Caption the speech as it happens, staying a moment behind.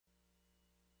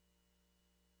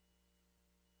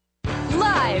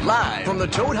Live from the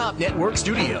Toad Hop Network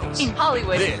studios. In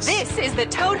Hollywood, This is the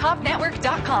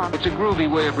ToadHopNetwork.com. It's a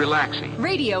groovy way of relaxing.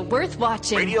 Radio worth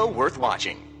watching. Radio worth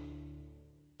watching.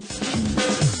 Am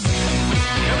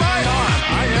I on?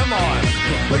 I am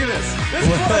on. Look at this. This is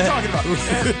what I'm talking about.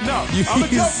 And no, I'm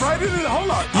going to jump right into it. Hold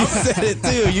on. You said it,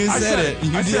 too. You said it.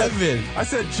 I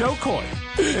said, Joe Coy,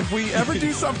 if we ever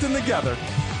do something together,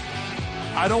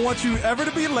 I don't want you ever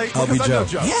to be late because I know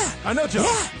Joe. Yeah. I know Joe.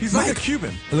 Yeah. He's like a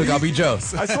Cuban. Look, I'll be Joe.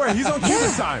 I swear, he's on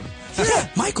Cuban time. Yeah,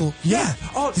 Michael. Yeah.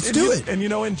 Oh, let's do it. And you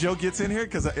know when Joe gets in here,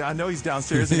 because I know he's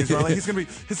downstairs and he's rolling, he's going to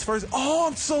be his first, oh,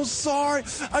 I'm so sorry.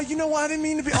 You know what? I didn't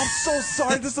mean to be, I'm so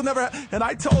sorry. This will never happen. And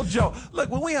I told Joe, look,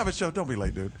 when we have a show, don't be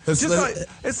late, dude.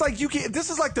 It's like you can't, this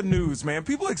is like the news, man.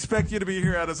 People expect you to be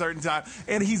here at a certain time.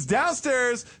 And he's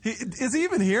downstairs. Is he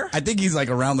even here? I think he's like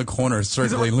around the corner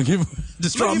circling.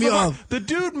 Just drop me off. The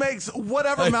dude makes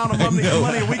whatever amount of money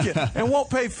a weekend and won't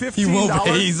pay $15. He won't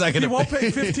pay. He won't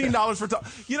pay $15 for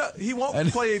he won't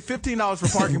pay $15 for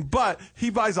parking, but he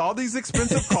buys all these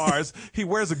expensive cars. He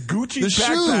wears a Gucci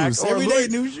backpack shoes, or everyday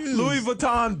new shoes. Louis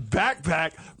Vuitton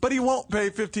backpack, but he won't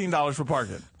pay $15 for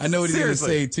parking. I know what he's going to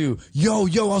say, too. Yo,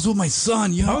 I was with my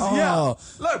son. Yeah.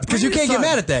 Look, because you can't get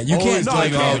mad at that. You can't. No,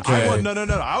 like, I can't.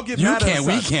 No. I'll get mad at You can't.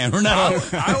 We can't. We're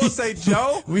not. I will say,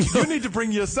 Joe, you need to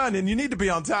bring your son and you need to be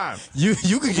on time. You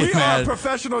could get mad. We are a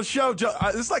professional show, Joe.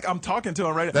 It's like I'm talking to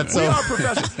him right now. We are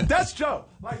professional. That's Joe.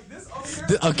 Like this over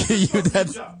here. Okay,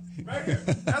 that's Joe. Right here.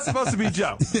 That's supposed to be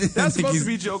Joe. That's supposed to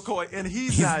be Joe Coy, and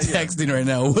he's not here. Texting right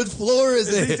now. What floor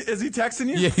is it? Is he texting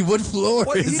you? Yeah, what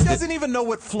floor is it? He doesn't even know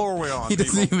what floor we're on. He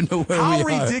doesn't even know where we are. How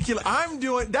ridiculous.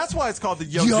 That's why it's called the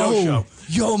Yo Joe Show.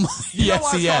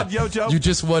 Called Yo Joe? You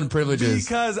just won privileges.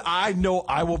 Because I know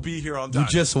I will be here on time. You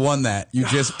just won that. You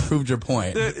just proved your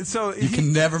point. So you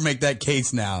can never make that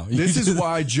case now. This is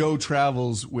why Joe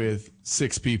travels with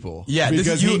 6 people. Yeah,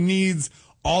 because he needs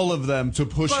all of them to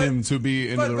push him to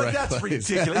be into the right place. But that's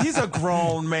ridiculous. He's a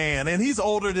grown man, and he's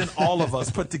older than all of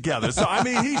us put together. So, I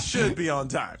mean, he should be on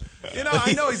time. You know,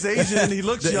 I know he's Asian. He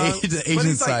looks young, but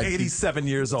he's like 87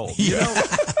 years old. You know?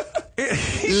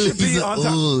 He should be on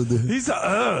time. Old. He's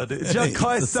old. Joe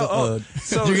Coy is so old.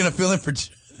 So, you're going to fill in for...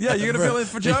 Yeah, you're going to fill in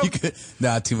for Joe?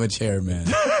 Nah, too much hair, man.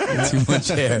 Too much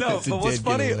hair. No, but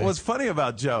what's funny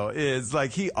about Joe is,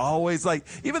 like, he always, like,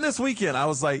 even this weekend, I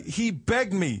was like, he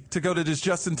begged me to go to this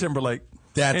Justin Timberlake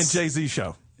and Jay-Z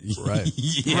show. Right.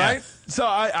 Yeah. Right? So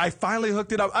I finally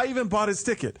hooked it up. I even bought his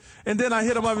ticket. And then I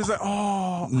hit him up. He's like,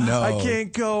 oh, no. I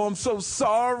can't go. I'm so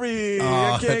sorry.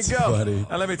 I can't go. Funny.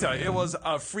 And let me tell you, it was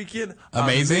a freaking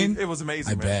amazing. It was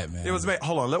amazing, I bet, man. It was amazing.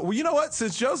 Hold on. Well, you know what?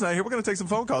 Since Joe's not here, we're going to take some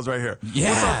phone calls right here. Yeah.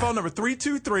 What's our phone number?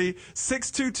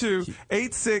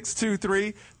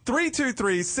 323-622-8623.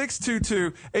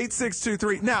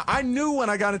 323-622-8623. Now, I knew when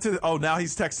I got into now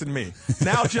he's texting me.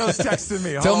 Now Joe's texting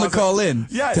me. Tell him to call in.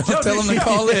 Yeah, tell him to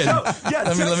call in.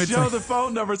 Let me Joe the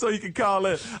phone number so you can call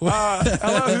in.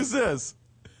 Hello, who's this?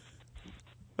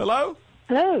 Hello?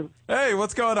 Hello. Hey,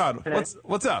 what's going on? Hello.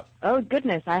 What's up? Oh,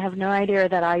 goodness. I have no idea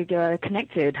that I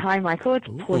connected. Hi, Michael. It's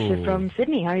Portia from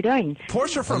Sydney. How are you doing?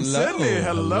 Portia from Sydney.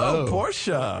 Hello,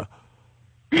 Portia.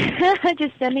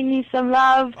 Just sending you some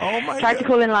love. Oh, my Tried God. to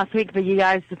call in last week, but you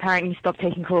guys apparently stopped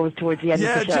taking calls towards the end of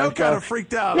the show. Yeah, Joe kind of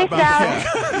freaked out Missed about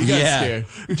out. that. Yeah.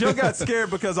 Joe got scared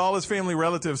because all his family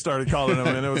relatives started calling him,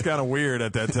 and it was kind of weird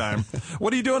at that time.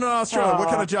 What are you doing in Australia? What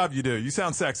kind of job you do? You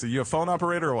sound sexy. You a phone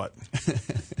operator or what?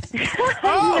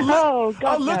 Oh,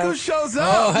 God, look no. who shows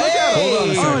up. Oh, Look at him. Hold on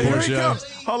a second, here he Portia. comes.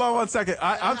 Hold on one second.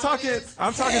 I'm talking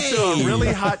to a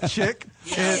really hot chick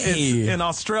in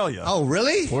Australia. Oh,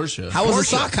 really? Portia. How was the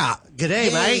sock hop?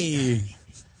 G'day, mate.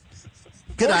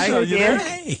 Portia, G'day. you there?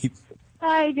 Hey.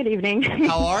 Hi, good evening.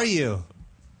 How are you?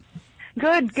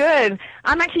 Good, good.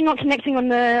 I'm actually not connecting on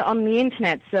the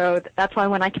internet, so that's why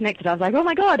when I connected, I was like, oh,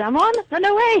 my God, I'm on?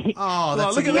 No way. Oh,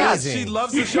 that's Look at that. amazing. She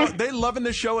loves the show. They loving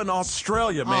the show in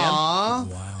Australia, man. Aw.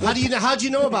 Wow. How'd you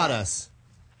know about us?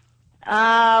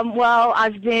 Well,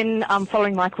 I've been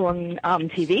following Michael on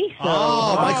TV. So.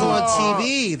 Oh, Michael on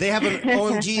TV. They have an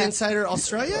OMG Insider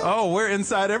Australia? Oh, we're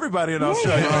inside everybody in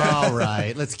Australia. All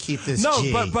right, let's keep this No,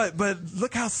 G. but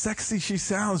look how sexy she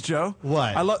sounds, Joe.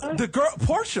 What? I love the girl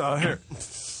Portia here.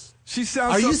 She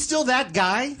sounds. Are you still that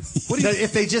guy? That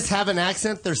if they just have an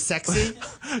accent, they're sexy?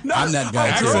 No, I'm that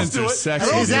guy, too. Girls do it.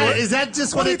 Sexy. Is that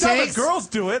just what are you it talking takes? about? Girls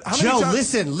do it. How many Joe,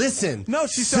 times- listen. No,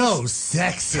 she so sounds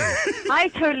sexy. I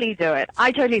totally do it.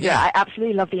 I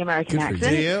absolutely love the American Good for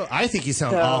accent. Do you? I think you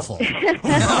sound So- awful.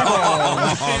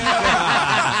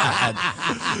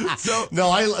 So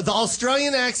No, the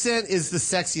Australian accent is the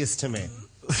sexiest to me.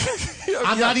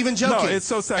 I'm not even joking. No, it's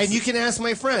so sexy. And you can ask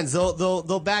my friends;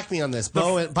 they'll back me on this.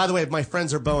 Bo, and, by the way, my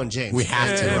friends are Bo and James. We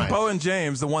have to. And Right. Bo and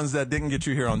James, the ones that didn't get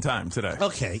you here on time today.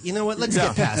 Okay, you know what? Let's Yeah.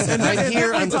 get past it. And I'm then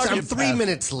here. we I'm talk- 3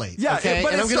 minutes late. Yeah, okay,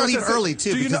 but and it I'm going to leave starts at- early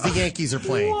too do you because know- the Yankees are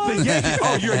playing. The Yankees,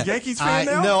 oh, you're a Yankees fan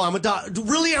now? No, I'm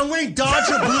really. I'm wearing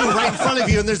Dodger blue right in front of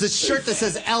you, and there's a shirt that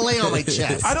says LA on my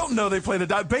chest. I don't know they play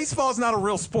the baseball's not a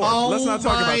real sport. Oh, Let's not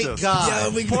talk about my this. God.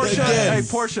 Yeah, we Portia, again. hey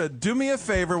Portia, do me a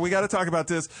favor. We got to talk about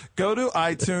this. Go to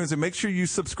iTunes and make sure you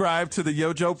subscribe to the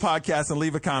Yojo podcast and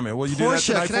leave a comment. Will you do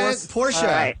Portia, that tonight for us? Portia, All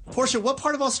right. Portia, what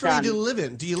part of Australia Done.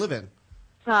 do you live in?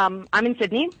 I'm in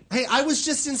Sydney. Hey, I was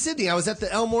just in Sydney. I was at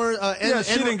the Elmore Yeah,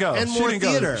 she didn't go. Enmore She didn't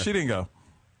Theater. go. She didn't go.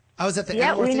 I was at the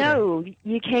Yeah, Enmore we Theater. know.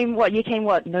 You came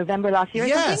what, November last year or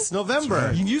Yes, something?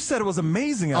 November. You said it was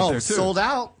amazing out Oh, there too. sold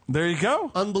out. There you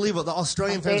go. Unbelievable. The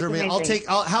Australian Okay, fans are it's amazing. amazing.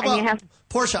 How And you about have-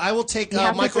 Portia? I will take you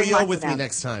have to Michael bring Yo Michael with me down.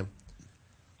 next time.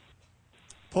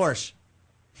 Porsche,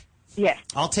 Yes,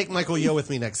 I'll take Michael Yo with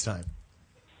me next time.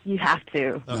 you have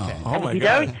to. Okay. Oh my If you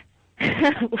God.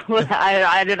 don't, well,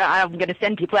 I don't know. I'm going to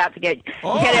send people out to get him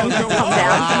to so- come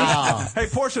down. Hey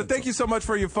Portia, thank you so much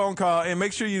for your phone call, and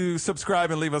make sure you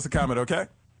subscribe and leave us a comment. Okay.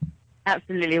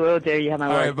 Absolutely will do. You have my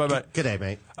All right. word. Bye bye. Good day,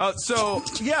 mate. So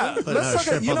yeah, another let's talk.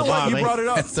 shrimp You on know the what? bottom, You eh? brought it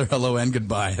up. That's their hello and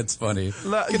goodbye. It's funny.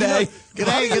 Good day. Good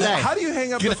day, good day. How do you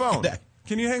hang up the phone? Good day.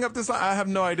 Can you hang up this line? I have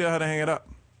no idea how to hang it up.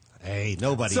 Hey,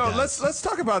 nobody So does. let's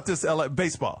talk about this LA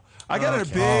baseball. I got in a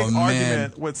Okay. big Oh, man.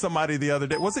 argument with somebody the other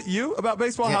day. Was it you about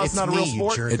baseball? Yeah, How it's it's not a me, real you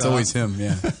sport? jerk. It's always him.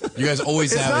 Yeah. You guys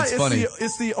always It's have. not. It's funny.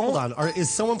 It's the only. Hold on. Is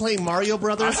someone playing Mario I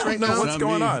Brothers don't right know now? what's Not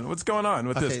going me. on. What's going on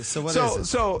with Okay, this? so what is it?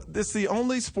 So it's the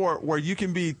only sport where you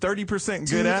can be 30% good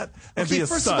Dude, at and okay, be a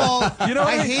first stud. of all, you know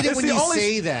what I I mean? hate it It's when the you only-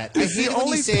 say that. I it's hate the it when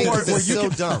only you say it sport because where it's you so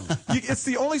can- dumb. It's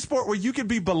the only sport where you can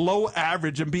be below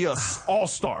average and be a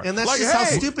all-star. And that's like, just how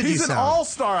hey, stupid he's you an sound.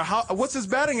 all-star. What's his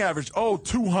batting average? Oh,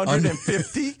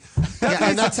 250. Yeah,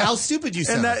 and that's how stupid you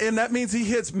sound. And that means he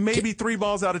hits maybe 3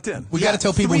 balls out of 10. We got to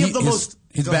tell people three of the most-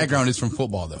 his Go ahead. background is from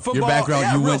football, though. Football, Your background,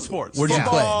 yeah, you real went. sports. Where did you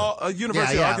Football, play?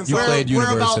 University of Arkansas. You played We're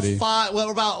university.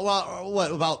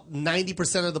 about about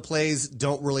 90% of the plays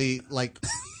don't really like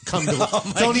come to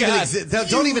don't even God. exist.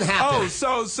 Don't even happen.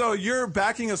 Oh, so you're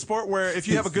backing a sport where if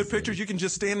you have a good picture, you can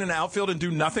just stand in the outfield and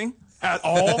do nothing at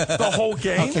all the whole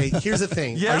game? Okay, here's the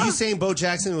thing. Yeah? Are you saying Bo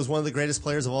Jackson was one of the greatest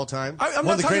players of all time? I'm one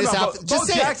not of the talking greatest about athletes. Bo Just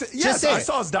say Jackson. it. Yes, Just say I it.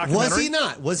 saw his documentary. Was he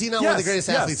not? Was he not one of the greatest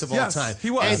athletes of all yes, time?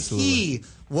 he was. And Absolutely. he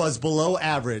was below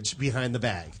average behind the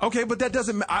bag. Okay, but that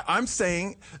doesn't. I'm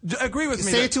saying, agree with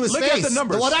me. Say it to his Look face. at the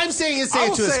numbers. What I'm saying is say I it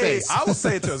will to his say- face. I will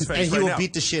say it to his face, And he right will now.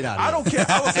 beat the shit out of you. I don't care.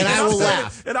 I will say and it. I I'm will saying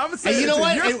laugh. it. And I'm saying you it know to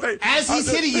what? your And face. as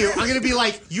he's hitting you, I'm going to be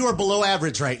like, you are below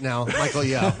average right now, Michael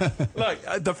Yo. Look,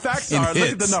 the facts In are. Look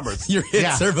at the hits. numbers. Your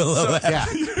hits Yeah. are below that.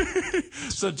 Yeah.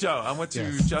 So Joe, I went to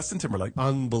Justin Timberlake.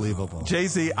 Unbelievable.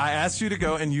 Jay-Z, I asked you to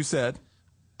go, and you said,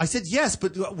 I said yes,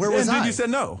 but where was and I? you said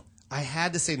no. I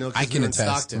had to say no I because we can were in attest to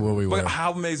Stockton. where we were. But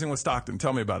how amazing was Stockton?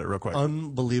 Tell me about it real quick.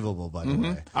 Unbelievable, by the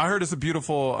way. I heard it's a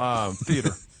beautiful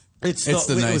theater. It's the it was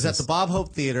at nicest. the Bob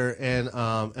Hope Theater, and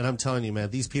I'm telling you, man,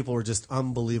 these people were just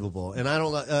unbelievable. And I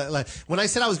don't like when I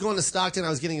said I was going to Stockton, I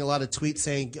was getting a lot of tweets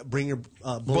saying, "Bring your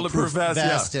bulletproof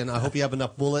vest, yeah. and I hope you have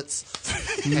enough bullets,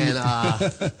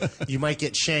 and you might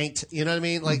get shanked." You know what I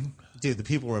mean? Like, dude, the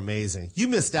people were amazing. You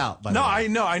missed out, by the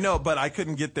No, way. I know, but I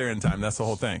couldn't get there in time. That's the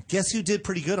whole thing. Guess who did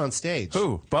pretty good on stage?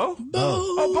 Who? Bo?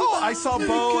 Oh, Bo. I saw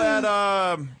Bo at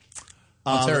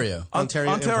Ontario.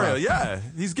 Ontario. Improv. Yeah,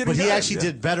 he's getting. But he good. actually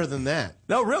did better than that.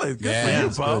 No, really. Good Yeah, for you,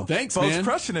 that's Bo. good. Thanks, Bo's man.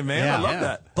 crushing it, man. Yeah. I love Yeah.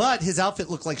 that. But his outfit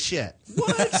looked like shit.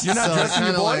 What? You're not So dressing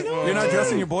your kinda boy. like, You're not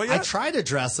dressing your boy I yet. try to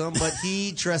dress him, but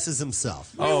he dresses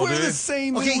himself. We Oh, wear dude. the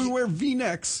same Okay. thing. We wear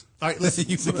V-necks. All right, listen.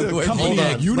 You The wear company Hold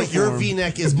V-neck. on, uniform. but your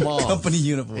V-neck is mauve. Company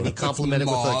uniform. And he complimented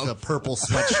with Mauve. like a purple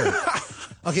sweatshirt.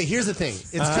 Okay, here's the thing.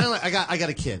 It's kind of like I got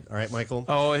a kid. All right, Michael.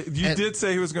 Oh, you And- did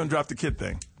say he was going to drop the kid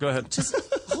thing. Go ahead. Just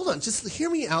hold on. Just hear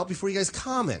me out before you guys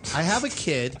comment. I have a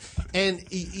kid, and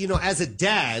you know, as a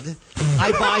dad,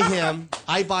 I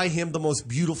buy him the most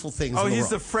beautiful things. Oh, in the he's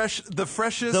world. the freshest,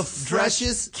 The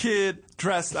freshest kid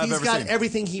dressed I've He's ever got seen.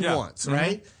 everything he Yeah. wants,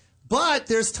 right? But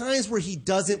there's times where he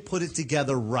doesn't put it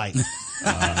together right. You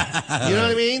know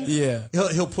what I mean? Yeah.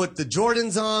 He'll put the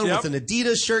Jordans on Yep. with an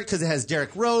Adidas shirt because it has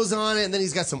Derrick Rose on it, and then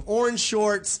he's got some orange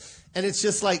shorts, and it's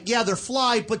just like, yeah, they're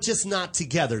fly, but just not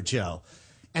together, Joe.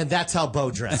 And that's how Bo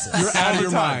dresses. You're out of your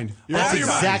Every time. mind. You're That's out of your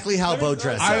mind. exactly how Bo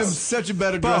dresses. I am such a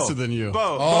better Bo, dresser than you.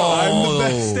 Bo, Oh. I'm the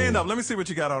best. Stand up. Let me see what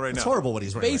you got on right now. It's horrible what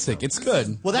he's wearing. Basic. It's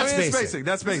good. Well, that's I mean, it's basic. basic.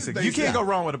 That's basic. You basic. can't go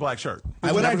wrong with a black shirt.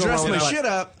 When I never go dress wrong my with that. shit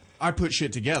up, I put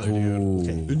shit together, dude.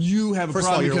 Okay. And you have a First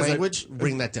of all, problem your because language,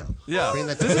 bring that down. Yeah. Bring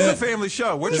that This down. is a family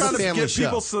show. We're This is trying a to family get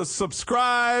people show. to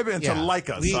subscribe and to like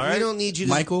us, We, all right? we don't need you to...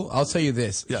 Michael, I'll tell you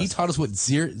this. Yes. He taught us what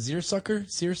seersucker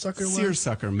was.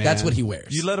 Seersucker, man. That's what he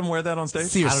wears. You let him wear that on stage?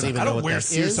 Seersucker. I don't even I know don't what wear that is.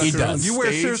 seersucker He does. on You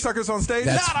wear stage. seersuckers on stage?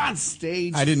 That's- Not on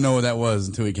stage. I didn't know what that was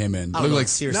until he came in. I don't Looked know like what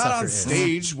seersucker Not on is.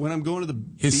 stage when I'm going to the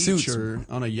His beach suits. or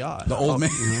on a yacht. the old man.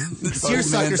 The old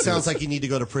Seersucker man sounds suit. like you need to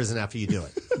go to prison after you do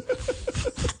it.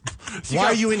 Why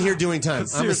are you in here doing time?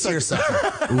 I'm a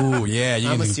seersucker. Ooh, yeah. You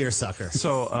I'm can a do- seersucker.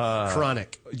 So,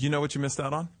 Chronic. you know what you missed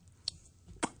out on?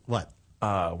 What?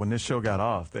 When this show got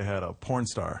off, they had a porn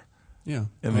star Yeah.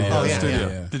 in the Oh, yeah, studio.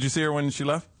 yeah. Did you see her when she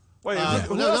left? Wait,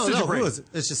 who No, else no, did you no. bring? Who is it?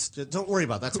 It's just don't worry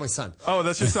about it. That's my son. Oh,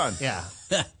 that's your son. Yeah.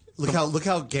 Look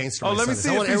how gangster. Oh, my let me son is. see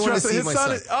I if want he's everyone to dressed. see His my son.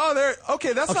 son. Is, oh, there.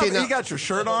 Okay, that's Okay, not. now- He got your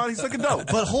shirt on. He's looking dope.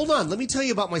 But hold on. Let me tell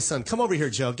you about my son. Come over here,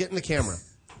 Joe. Get in the camera.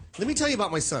 Let me tell you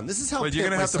about my son. This is how. Wait, you're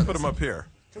pimp gonna my have to son put is. him up here.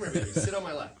 Come here, baby. Sit on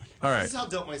my lap. All right. This is how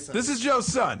dope my son This is Joe's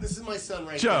son. This is my son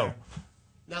right Joe.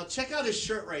 there. Now check out his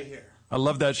shirt right here. I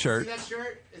love that See shirt. that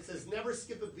shirt? It says "Never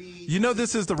skip a beat." You know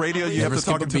this is the radio. You have Never to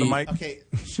talk skip a into the beat. mic. Okay,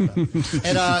 shut up.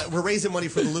 And we're raising money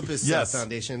for the Lupus Yes.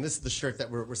 Foundation. This is the shirt that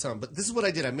we're selling. But this is what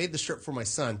I did. I made the shirt for my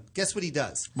son. Guess what he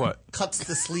does? What? Cuts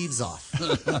the sleeves off.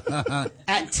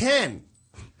 At 10,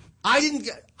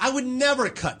 I would never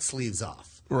cut sleeves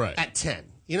off. Right. At 10.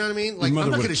 You know what I mean? Like Your I'm mother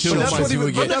not going to would show kill my you. That's what he would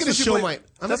I'm get. not going to That's what show you my play-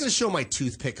 I'm not going to show my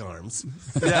toothpick arms.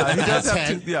 Yeah, he does At have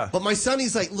 10. to. Yeah. But my son,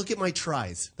 he's like, look at my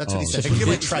tries. That's what he says. Look at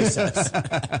my triceps.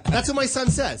 That's what my son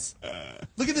says.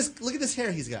 Look at this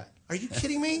hair he's got. Are you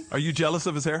kidding me? Are you jealous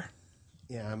of his hair?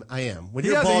 Yeah, I am. When He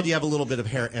you're has- bald, he- you have a little bit of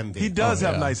hair envy. He does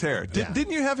have yeah. nice hair. Yeah.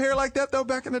 Didn't you have hair like that though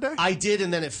back in the day? I did,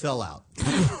 and then it fell out.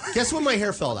 Guess when my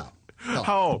hair fell out?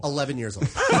 How old? 11 years old.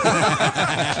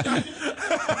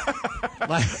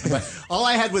 All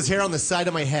I had was hair on the side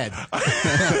of my head.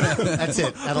 That's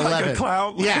it. At 11. Like a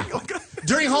clown? Yeah.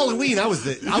 During Halloween, I was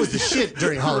the shit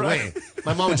during Halloween.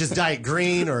 My mom would just dye it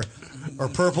green or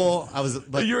purple.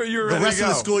 But You're the ready to rest of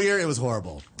the go. school year, it was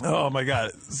horrible. Oh my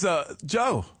God. So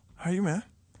Joe, how are you, man?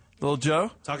 Little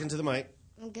Joe? Talking to the mic.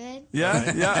 I'm good.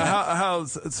 Yeah, yeah.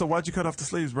 So why'd you cut off the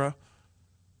sleeves, bro?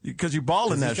 Because you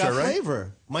ball in that He's got shirt, right?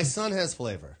 flavor. My son has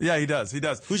flavor. Yeah, he does. He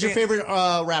does. Who's your And- favorite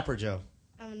rapper, Joe?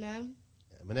 Eminem.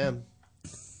 Eminem.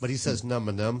 But he says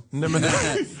num-a-num.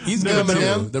 He's good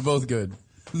Eminem. too. They're both good.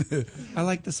 I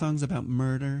like the songs about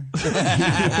murder.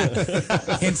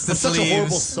 Hence the Such a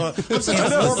horrible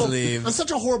sleeves. son. I'm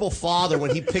such a horrible father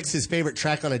when he picks his favorite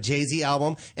track on a Jay-Z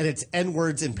album and it's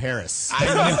N-words in Paris.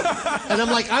 And I'm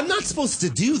like, I'm not supposed to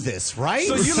do this, right?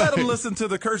 So you let him listen to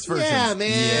the curse versions? Yeah,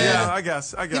 man. Yeah, I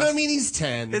guess. You know what I mean? He's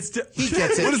 10. It's he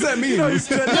gets it. What does that mean? He's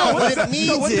 10. No, what does it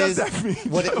means what is does that mean?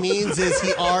 what it means is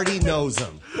he already knows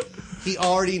them. He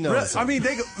already knows them. I mean,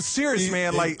 serious,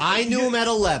 man. Like I knew him at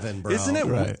 11, bro. Isn't it?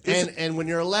 Right. And when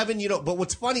you're 11, you don't. But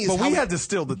what's funny is But how we had to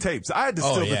steal the tapes. I had to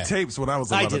steal yeah. the tapes when I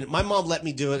was I 11. didn't. My mom let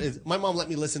me do it. My mom let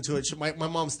me listen to it. My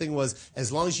mom's thing was,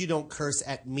 as long as you don't curse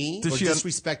at me Did or she-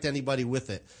 disrespect anybody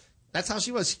with it. That's how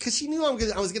she was. Because she knew I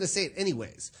was going to say it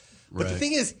anyways. But the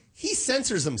thing is, he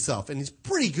censors himself, and he's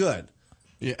pretty good.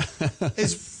 Yeah.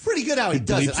 It's pretty good how he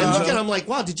does it. bleeps I look himself? at him like,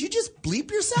 wow, did you just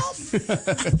bleep yourself?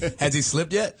 Has he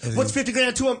slipped yet? What's 50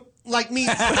 grand to him? Like me,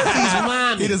 he's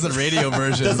mommy. He does a radio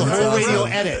version. Does the That's whole awesome. radio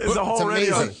edit. It's a whole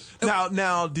radio. amazing.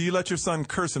 Now, do you let your son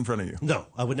curse in front of you? No,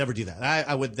 I would never do that.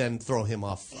 I would then throw him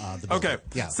off the building. Okay.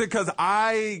 Yeah. Because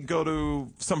I go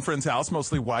to some friend's house,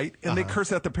 mostly white, and Uh-huh. they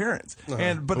curse at the parents.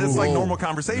 But it's like normal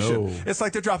conversation. No. It's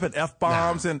like they're dropping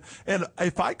F-bombs. And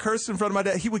if I cursed in front of my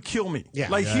dad, he would kill me. Yeah.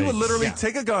 Like, he would literally Yeah.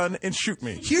 take a gun and shoot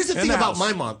me. Here's the in thing about house.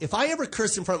 my mom. If I ever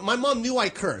cursed in front, my mom knew I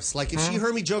curse. Like if she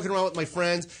heard me joking around with my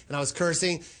friends and I was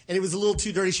cursing and it was a little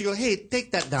too dirty, she'd go, "Hey,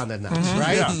 take that down a notch,"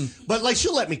 right? Yeah. But like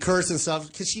she'll let me curse and stuff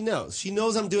because she knows. She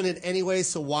knows I'm doing it anyway.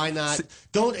 So why not?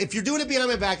 If you're doing it behind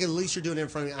my back, at least you're doing it in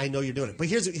front of me. I know you're doing it. But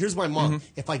here's my mom.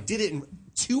 If I did it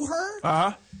to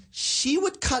her, she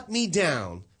would cut me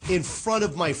down in front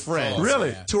of my friends.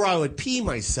 Really? To where I would pee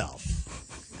myself.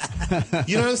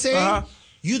 You know what I'm saying?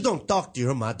 You don't talk to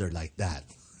your mother like that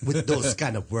with those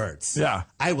kind of words. Yeah.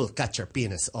 I will cut your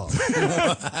penis off.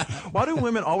 Why do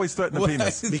women always threaten the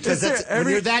penis? Because Is there when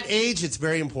you're that age, it's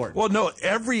very important. Well, no,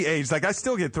 every age. Like, I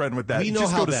still get threatened with that. We know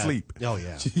Just how go to bad. sleep. Oh,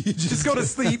 yeah. Just go to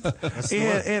sleep, and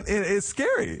it's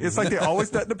scary. It's like they always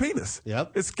threaten the penis.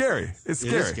 Yep. It's scary. It's It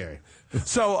scary. is scary.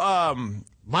 So,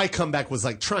 My comeback was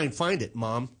like, try and find it,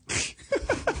 Mom.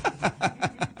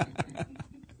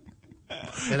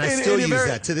 And I still you're use very-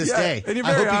 that to this yeah, day. and you're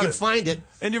I very hope you can honest. find it.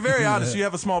 and you're very honest. You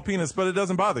have a small penis, but it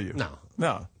doesn't bother you. No.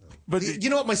 No. But you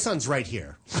know what? My son's right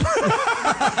here.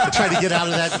 Trying to get out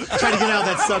of that. Trying to get out of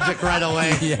that subject right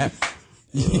away. Yeah.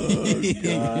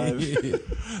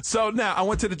 So now I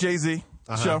went to the Jay-Z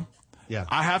show. Yeah.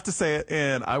 I have to say it,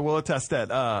 and I will attest that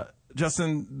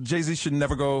Jay-Z should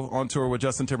never go on tour with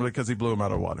Justin Timberlake because he blew him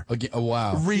out of the water. Again, oh,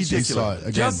 wow. Ridiculous. She saw it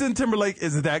again. Justin Timberlake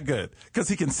isn't that good because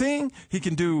he can sing, he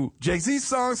can do Jay-Z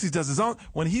songs, he does his own.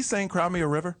 When he sang "Cry Me a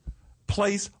River,"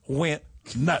 place went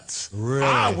nuts. Really?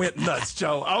 I went nuts,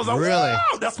 Joe. I was like, Really? wow,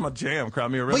 that's my jam, "Cry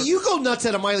Me a River." But you go nuts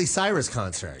at a Miley Cyrus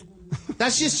concert.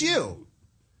 That's just you.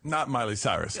 Not Miley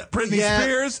Cyrus. Britney Yeah.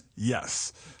 Spears,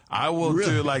 yes. I will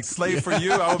do like "Slave for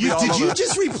You." I will be all Did over you that.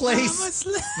 just replace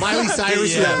Miley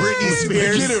Cyrus Yeah. with Britney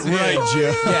Spears? Get it right,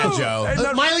 Joe. Yeah, Joe. Hey,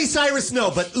 no, Miley Cyrus, no,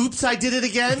 but oops, I did it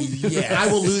again. Yes.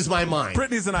 I will lose my mind.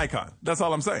 Britney's an icon. That's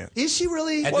all I'm saying. Is she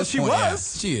really? At Well, this she point, yeah.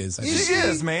 was. She is. I She think.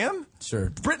 is, man. Sure.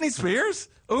 Britney Spears?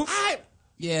 Oops.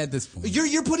 Yeah, at this point.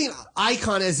 You're putting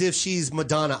icon as if she's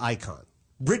Madonna icon.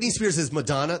 Britney Spears is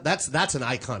Madonna. That's an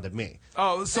icon to me.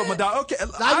 Oh, so Madonna. Okay.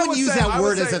 I wouldn't would use say- that I would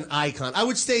word as say- an icon. I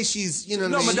would say she's, you know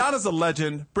what No, I mean? Madonna's a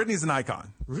legend. Britney's an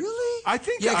icon. Really? I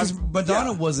think. Yeah, because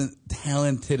Madonna yeah. wasn't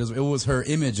talented. It was her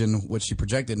image and what she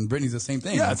projected, and Britney's the same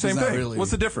thing. Yeah, She's same not thing. Really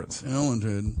What's the difference?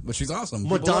 talented, but she's awesome.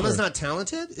 People love Madonna's her. not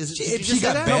talented? Did you If just she say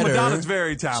got that? better, No, Madonna's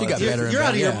very talented. She got better. and You're out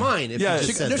of better, your yeah. mind if Yeah, you just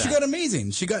she- said No, that. she got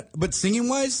amazing. She got, but singing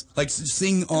wise, like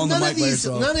sing on the None mic by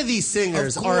herself. of these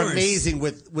singers Of are course. amazing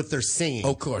with their singing.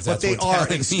 Of course, but that's they what are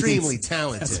talent extremely means.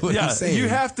 talented. That's what Yeah, I'm saying. you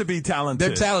have to be talented.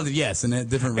 They're talented, yes, in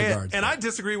different regards. And I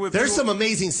disagree with. There's people- some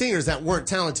amazing singers that weren't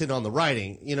talented on the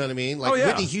writing. You know what I mean? Like Oh, yeah.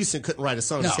 Whitney Houston couldn't write a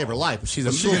song to No, save her life. she's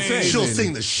But amazing. she'll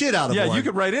sing the shit out of Yeah, one. you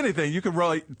could write anything. You could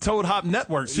write Toad Hop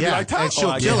Network. She'd be Yeah, like, and she'll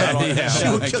I kill get it. Yeah. She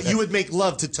would kill, you would make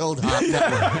love to Toad Hop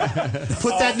Network.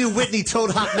 Put that new Whitney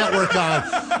Toad Hop Network on.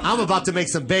 I'm about to make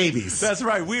some babies. That's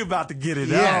right. We're about to get it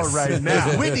Yes. on right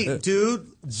now. Whitney, dude,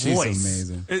 She's voice.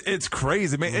 amazing. It's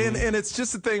crazy, man, and it's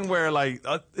just a thing where like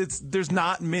there's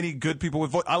not many good people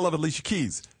with voice. I love Alicia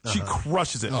Keys; she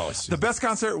crushes it. Oh, she- the best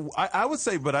concert I would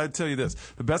say, but I'd tell you this: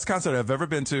 the best concert I've ever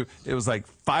been to. It was like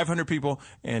 500 people,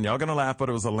 and y'all gonna laugh, but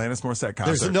it was a Alanis Morissette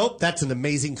concert. Nope, that's an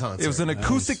amazing concert. It was an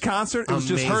acoustic concert. It was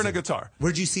just her and a Amazing. guitar.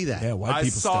 Where'd you see that? Yeah, white I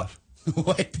people saw. stuff.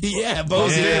 White people, yeah, Bo.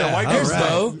 Yeah, white There's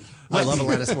people. Bo. I love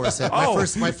Alanis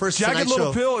Morissette. My first Jagged Tonight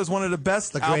Little Show, Pill is one of the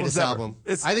best, the greatest albums album.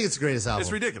 ever. I think it's the greatest album.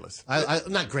 It's ridiculous.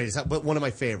 Not greatest, but one of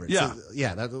my favorites. Yeah.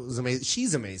 Yeah, that was amazing.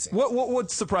 She's amazing. What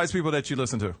surprised people that you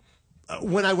listen to?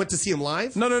 When I went to see him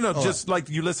live? No, Oh. just like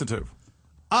you listen to.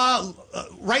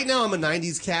 Right now I'm a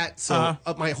 90s cat, so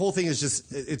Uh-huh. my whole thing is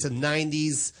just, it's a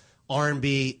 90s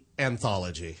R&B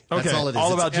anthology. That's Okay, all it is.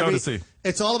 all It's about Jodeci.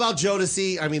 It's all about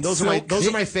Jodeci. I mean, those are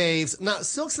Silk. my faves. No,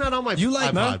 Silk's not on my You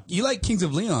like iPod. you like Kings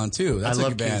of Leon too. That's I a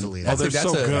love good Kings band. of Leon. That's, Oh, a, they're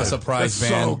that's so a good. surprise They're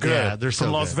band. so good. Yeah, they're From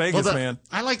so Las good. Vegas, Well, man.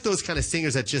 I like those kind of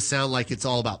singers that just sound like it's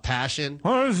all about passion.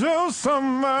 Yeah.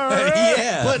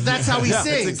 But that's how he Yeah,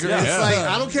 sings. it's a great- It's like,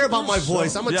 I don't care about my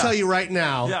voice. I'm going to Yeah. tell you right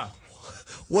now. Yeah.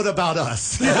 What about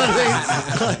us? You know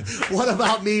what I mean? What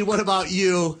about me? What about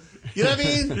you? You know what I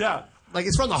mean? Yeah. Like,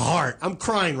 it's from the heart. I'm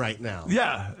crying right now.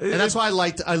 Yeah. And that's why I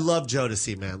love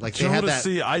Jodeci, man. Like, they had that.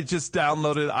 Jodeci, I just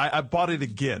downloaded. I bought it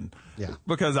again. Yeah.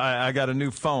 Because I got a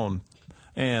new phone,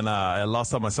 and I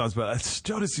lost all my songs. But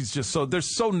Jodeci's just so they're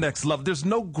so next level. There's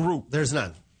no group. There's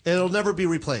none. It'll never be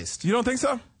replaced. You don't think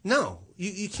so? No,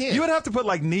 you can't. You would have to put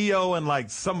like Neo and like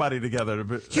somebody together.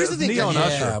 Here's the thing, Neo and yeah,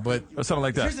 Usher, but- or something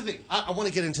like that. Here's the thing. I want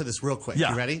to get into this real quick.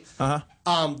 Yeah. You ready?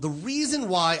 Uh-huh. The reason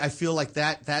why I feel like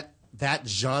that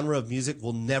genre of music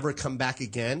will never come back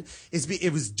again is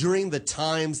it was during the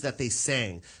times that they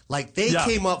sang. Like, they Yeah.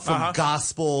 came up from Uh-huh.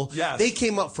 gospel. Yes. They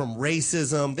came up from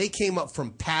racism. They came up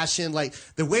from passion. Like,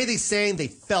 the way they sang, they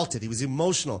felt it. It was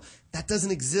emotional. That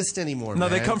doesn't exist anymore, No,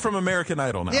 man. they come from American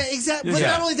Idol now. Yeah, exactly. But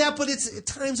Yeah. not only that, but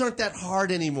times aren't that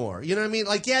hard anymore. You know what I mean?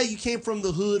 Like, yeah, you came from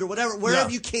the hood or wherever Yeah.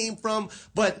 you came from,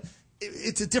 but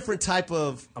it's a different type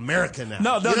of America now.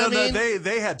 No, You know what I mean?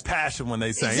 They had passion when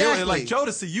they sang. Exactly. Like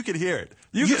Jodeci, you could hear it.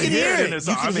 You can hear in it. their You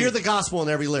song. can hear the gospel in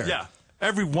every lyric. Yeah,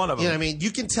 every one of them. You know what I mean?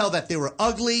 You can tell that they were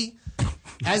ugly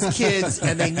as kids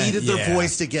and they needed their Yeah.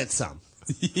 voice to get some.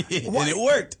 And it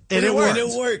worked. And it worked.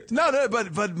 And it worked. No,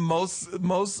 but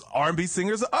most R&B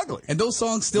singers are ugly. And those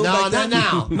songs still No, back not then.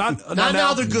 now. Not now.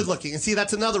 now. They're good looking. And see,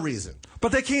 that's another reason.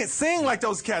 But they can't sing like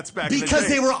those cats back in the Because day.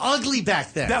 they were ugly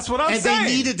back then. That's what I'm and saying.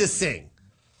 they needed to sing.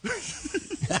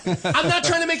 I'm not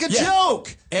trying to make a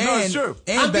joke. And, No, it's true.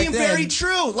 And I'm back being then, very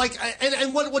true. Like,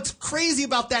 and what's crazy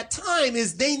about that time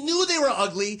is they knew they were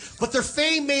ugly, but their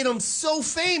fame made them so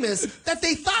famous that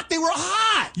they thought they were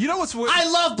hot. You know what's weird? I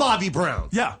love Bobby Brown.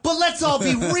 Yeah. But let's all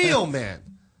be real, man.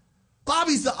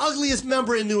 Bobby's the ugliest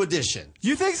member in New Edition.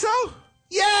 You think so?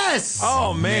 Yes.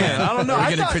 Oh man, I don't know. We're I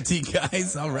gonna thought- critique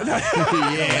guys. All right.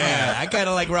 Yeah, I kind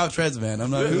of like Ralph Tretz, man.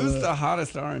 I'm not. Who's the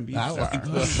hottest R&B I star? like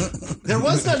There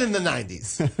was none in the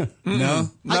 90s. no.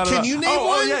 Not Can at you all. name oh,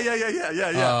 one?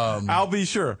 Oh yeah. I'll be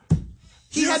sure.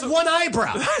 He had one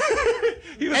eyebrow.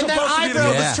 He was And that supposed to be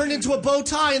eyebrow the, was turned into a bow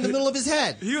tie in the middle of his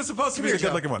head. He was supposed to Come be here, the Joe.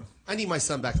 good-looking one. I need my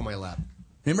son back on my lap.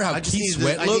 Remember how I just Keith need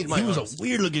Sweat I need looked? my He was arms. a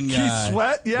weird looking guy. Keith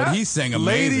Sweat, yeah. But he sang amazing.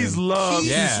 Ladies love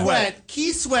Keith Yeah. Sweat.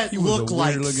 Keith Sweat was a looked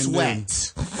like weird-looking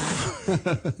sweat.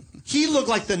 He looked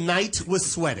like the night was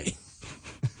sweating.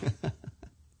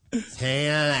 Like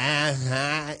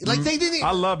they didn't.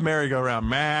 I love merry-go-round.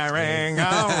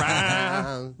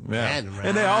 Merry-go-round. Yeah.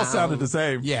 And they all sounded the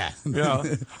same. Yeah. You know,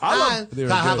 I love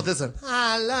How about this one?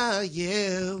 I love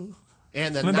you.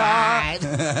 And the the night.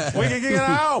 night. We can get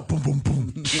out. Boom, boom,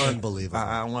 boom. Unbelievable.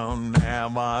 I will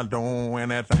never do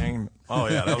anything. Oh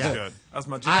yeah, that was Yeah. good. That's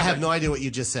my jam. I have no idea what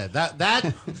you just said. That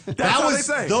how was they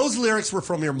say. those lyrics were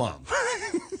from your mom.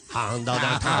 What,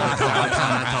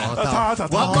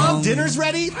 Mom? Dinner's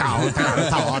ready?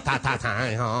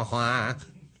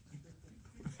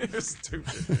 You're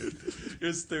stupid. Dude.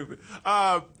 You're stupid.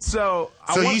 So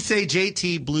So you say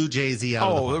JT blew Jay-Z out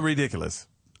of the oh, park. ridiculous.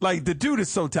 Like, the dude is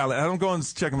so talented. I don't go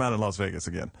and check him out in Las Vegas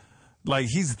again. Like,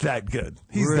 he's that good.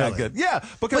 He's that Really? good. Yeah.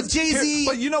 Because But Jay-Z-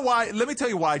 But you know why? Let me tell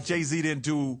you why Jay-Z didn't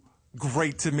do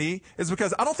great to me. Is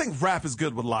because I don't think rap is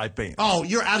good with live bands. Oh,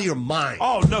 you're out of your mind.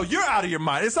 Oh, no, you're out of your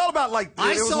mind. It's all about, like,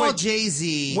 I it was saw like-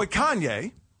 Jay-Z. with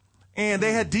Kanye, and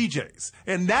they had DJs,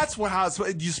 and that's what how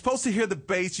you're supposed to hear the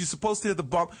bass, you're supposed to hear the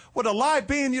bump. With a live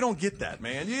band, you don't get that,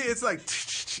 man. It's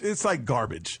like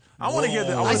garbage. I want to hear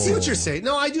that. I see what you're saying.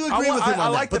 No, I do agree with him on I that.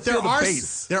 like But to feel the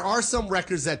bass. there are some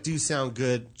records that do sound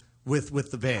good with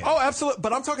the band. Oh, absolutely.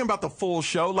 But I'm talking about the full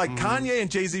show. Like Kanye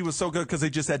and Jay-Z was so good because they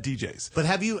just had DJs. But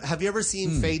have you ever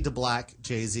seen Fade to Black,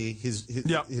 Jay-Z,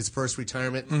 Yeah. his first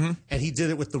retirement, and he did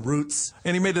it with the Roots.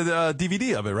 And he made a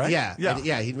DVD of it, right? Yeah,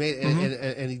 Yeah. He made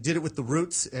and he did it with the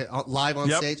Roots live on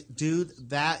Yep. stage. Dude,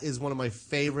 that is one of my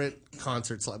favorite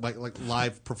concerts, like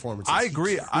live performances. I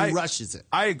agree. He rushes it.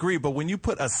 I agree. But when you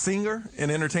put a singer, an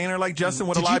entertainer like Justin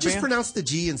with Did a live you just band, pronounce the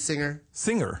G in singer?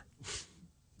 singer.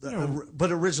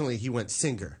 But originally he went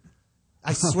singer.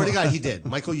 I swear to God he did.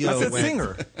 Michael Yo I said went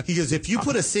singer. He goes, if you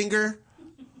put a singer.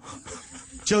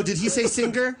 Joe, did he say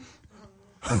singer?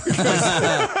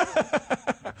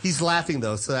 He's laughing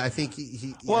though, so I think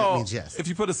he Well, means yes. if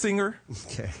you put a singer,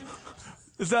 Okay.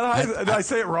 is that how did I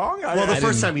say it wrong? Well, the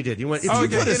first time you did, you went. If you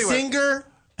Okay, put a anyway. singer,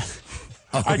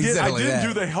 I didn't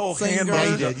do the whole hand Yeah, you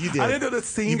motion. did. You did. I didn't do the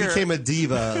singer. You became a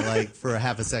diva like for a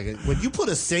half a second. When you put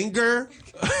a singer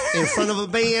in front of a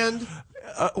band,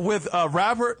 with a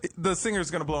rapper, the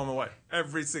singer's going to blow him away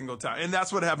every single time. And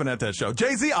that's what happened at that show.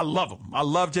 Jay-Z, I love him. I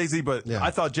love Jay-Z, but Yeah.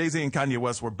 I thought Jay-Z and Kanye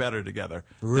West were better together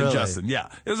Really? than Justin. Yeah.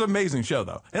 It was an amazing show,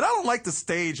 though. And I don't like the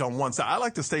stage on one side. I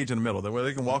like the stage in the middle, where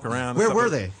they can walk around. and Where stuff were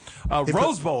like- they?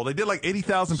 Rose Bowl. They did like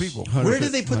 80,000 people. where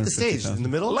did they put the stage? In the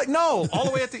middle? Like, no, all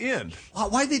the way at the end.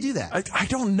 Why'd they do that? I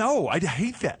don't know. I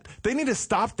hate that. They need to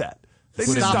stop that. They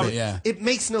need to Stop stop it. Yeah. It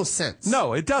makes no sense.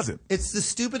 No, it doesn't. It's the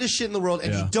stupidest shit in the world,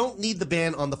 and you don't need the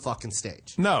band on the fucking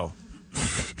stage. No.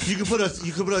 You could put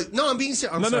a. No, I'm being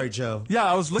serious. I'm No, no. sorry, Joe. Yeah,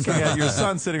 I was looking at your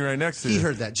son sitting right next to you. He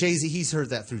heard that. Jay-Z, he's heard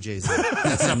that through Jay-Z.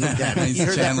 That's not from Dad. He's He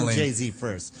heard that from channeling. Jay-Z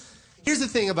first. Here's the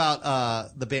thing about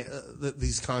the band,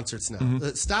 these concerts now.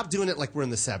 Stop doing it like we're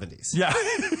in the 70s. Yeah.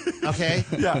 Okay.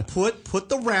 Yeah. Put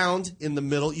the round in the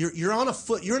middle. You're on a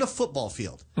You're in a football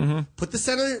field. Put the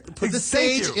center. Put the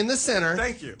Thank stage you. in the center.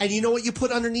 Thank you. And you know what you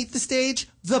put underneath the stage?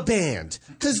 The band.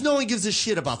 Because no one gives a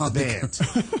shit about the band.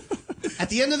 At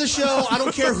the end of the show, I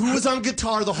don't care who was on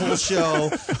guitar the whole show.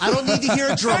 I don't need to hear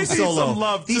a I drum need solo. some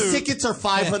love, These too. tickets are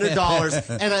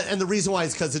 $500, and the reason why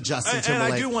is because of Justin And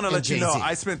Timberlake. I do want to and let you know, Jay-Z.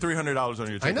 I spent $300 on your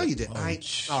ticket. I know you did.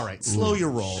 All right, slow your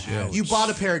roll. You bought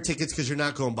a pair of tickets because you're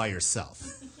not going by yourself.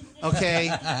 Okay.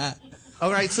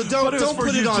 All right, so But don't it was for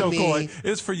put you, it on Joe me. Coy.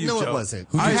 It's for you, No, Joe. it wasn't.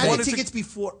 I You had the wanted to- tickets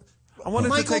before. I wanted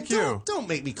Michael, to take you. don't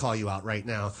make me call you out right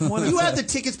now. You had the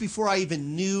tickets before I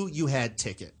even knew you had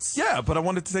tickets. Yeah, but I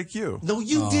wanted to take you. No,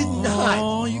 you did not.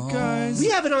 Oh, you guys. We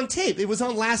have it on tape. It was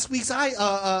on last week's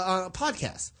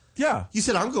podcast. Yeah. You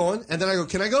said, I'm going. And then I go,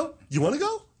 can I go? You want to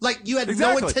go? Like, you had no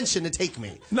Exactly. intention to take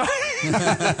me. No.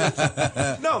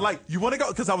 No, like, you want to go?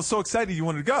 Because I was so excited you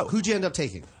wanted to go. Who'd you end up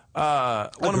taking? One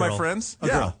of my girl. friends. A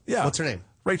yeah. girl. Yeah. What's her name?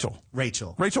 Rachel.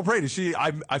 Rachel. Rachel Brady.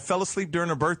 I fell asleep during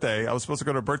her birthday. I was supposed to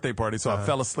go to her birthday party, so I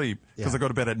fell asleep because I go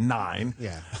to bed at 9.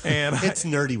 Yeah. And it's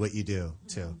nerdy what you do,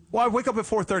 too. Well, I wake up at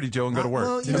 4:30, Joe, and go to work.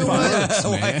 Well, you know what?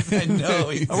 I know.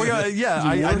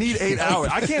 I need 8 hours.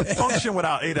 I can't function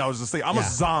without 8 hours of sleep. I'm a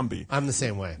zombie. I'm the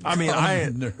same way. I mean,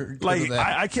 nerd.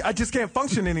 I just can't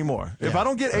function anymore. If I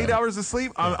don't get 8 hours of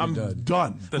sleep, I'm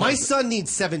done. My son needs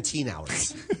 17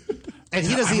 hours. And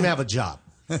he doesn't even have a job.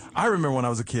 I remember when I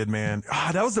was a kid, man.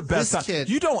 That was the best time. Kid,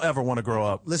 you don't ever want to grow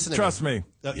up. Listen to Trust me.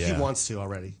 He wants to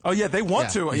already. Oh, yeah, they want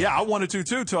to. Yeah, I wanted to,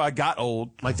 too, till I got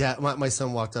old. My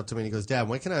son walked up to me and he goes, Dad,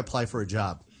 when can I apply for a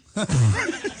job?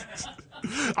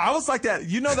 I was like that.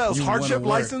 You know those hardship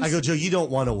license? I go, Joe, you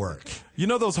don't want to work. You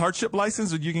know those hardship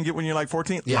licenses that you can get when you're like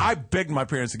 14? Yeah. I begged my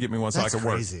parents to get me one so I could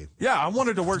crazy. work. Yeah, I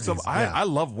wanted to work. I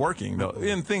love working, though,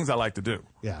 in things I like to do.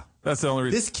 Yeah. That's the only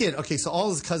reason. This kid, okay, so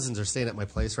all his cousins are staying at my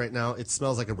place right now. It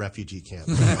smells like a refugee camp.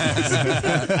 I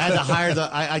had to hire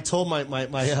I told my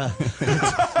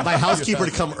housekeeper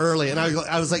to come early, and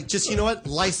I was like, just, you know what?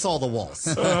 Lysol the walls.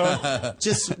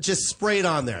 Just spray it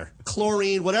on there.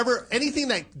 Chlorine, whatever, anything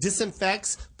that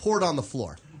disinfects, pour it on the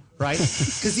floor, right?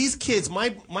 Because these kids,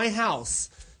 my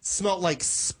house smelled like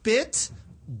spit,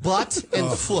 butt,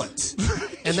 and foot.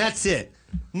 And that's it.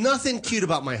 Nothing cute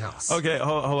about my house. Okay,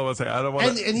 hold on one second. I don't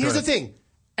want to. And here's the thing.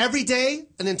 Every day,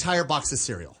 an entire box of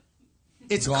cereal.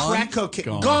 It's crack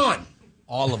cocaine. Gone.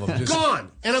 All of them. Gone.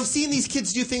 And I'm seeing these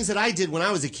kids do things that I did when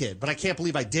I was a kid, but I can't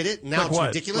believe I did it. Now it's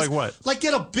ridiculous. Like what? Like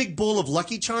get a big bowl of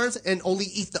Lucky Charms and only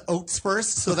eat the oats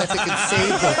first so that they can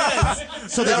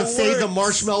save the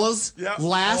marshmallows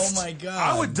last. Oh my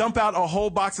God. I would dump out a whole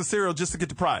box of cereal just to get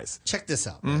the prize. Check this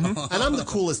out. And I'm the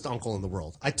coolest uncle in the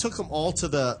world. I took them all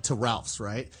to Ralph's,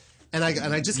 right? And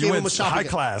I just gave him a shopping. High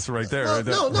class right there.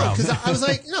 No, because I was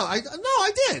like,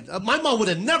 I did. My mom would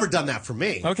have never done that for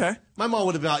me. Okay. My mom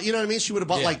would have bought, you know what I mean? She would have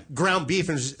bought like ground beef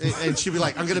and she'd be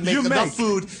like, I'm going to make enough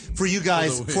food for you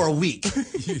guys for a week.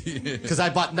 Because I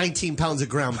bought 19 pounds of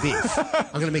ground beef.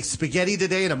 I'm going to make spaghetti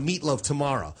today and a meatloaf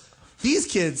tomorrow. These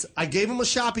kids, I gave them a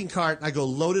shopping cart. I go,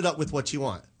 load it up with what you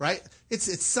want, right?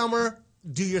 It's summer.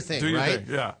 Do your thing, right?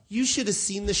 Thing, yeah. You should have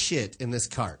seen the shit in this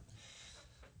cart.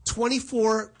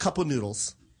 24 cup of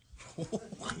noodles.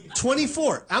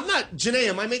 24. I'm not, Janae,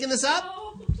 am I making this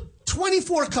up?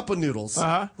 24 cup of noodles,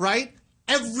 right?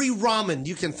 Every ramen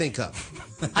you can think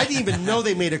of. I didn't even know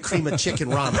they made a cream of chicken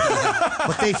ramen,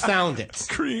 but they found it.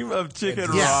 Cream of chicken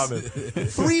ramen.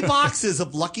 3 boxes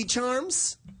of Lucky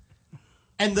Charms.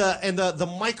 And the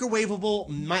microwavable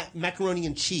macaroni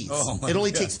and cheese. Oh it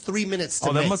only takes 3 minutes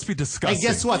to make. That must be disgusting. And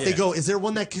guess what? They go, is there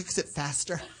one that cooks it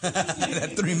faster?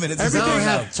 That 3 minutes. I don't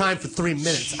have time for 3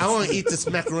 minutes. I want to eat this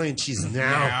macaroni and cheese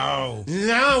now.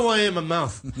 Now I want it in my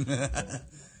mouth.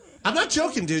 I'm not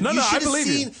joking, dude. You should have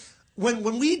seen.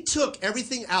 When we took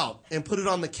everything out and put it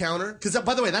on the counter, because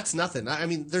by the way, that's nothing. I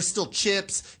mean, there's still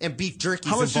chips and beef jerky.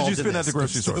 How much did you spend at the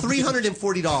grocery store?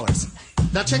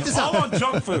 $340. Now check this out. All on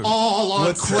junk food. All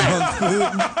on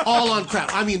crap. All on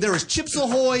crap. I mean, there was Chips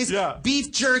Ahoy's,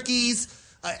 beef jerkies,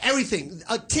 everything.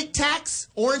 Tic Tacs,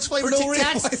 orange flavored Tic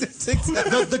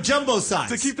Tacs, the jumbo size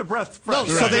to keep the breath fresh.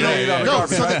 No, so they don't. No,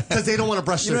 because they don't want to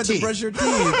brush their teeth. You don't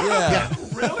have to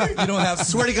brush your teeth. Yeah. Really? You don't have.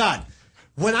 Swear to God.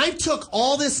 When I took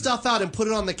all this stuff out and put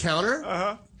it on the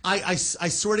counter, I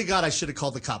swear to God, I should have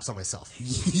called the cops on myself.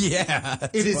 Yeah.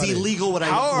 It is illegal what I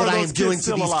am doing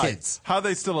to these kids. How are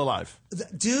they still alive?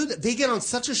 Dude, they get on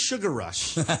such a sugar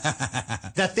rush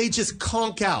that they just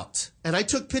conk out. And I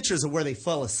took pictures of where they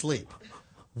fell asleep.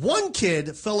 One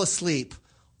kid fell asleep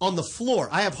on the floor.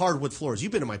 I have hardwood floors.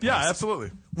 You've been to my place. Yeah,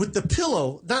 absolutely. With the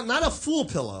pillow, not a full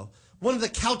pillow, one of the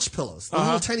couch pillows, the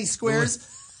little tiny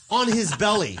squares. On his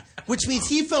belly, which means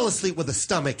he fell asleep with a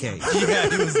stomach ache. Yeah,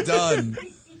 he was done.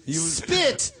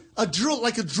 Spit a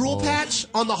drool patch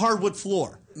on the hardwood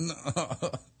floor. No.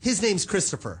 His name's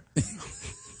Christopher.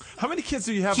 How many kids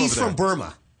do you have? He's over there? from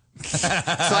Burma. So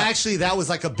actually, that was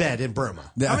like a bed in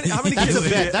Burma. How many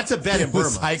kids? That's a bed in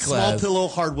Burma. Small pillow,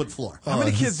 hardwood floor. How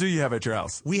many kids do you have at your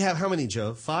house? We have how many,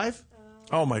 Joe? 5?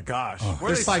 Oh my gosh!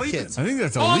 Where There's 5 kids. I think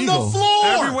that's illegal. On the floor!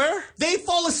 Everywhere? They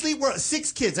fall asleep. We're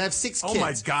 6 kids. I have 6 kids. Oh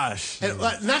my gosh! And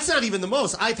that's not even the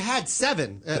most. I've had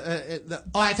 7.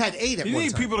 I've had 8 at you one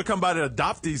need time. people to come by to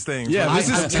adopt these things. Yeah, this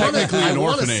is technically an I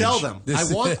want to orphanage. sell them. I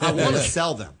want to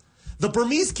sell them. The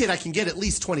Burmese kid I can get at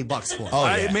least $20 for. Oh,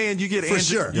 yeah. Man, you get For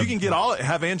sure. You can get all.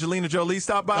 Have Angelina Jolie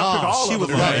stop by. Oh, pick all she of would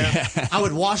them, love man. it. I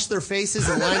would wash their faces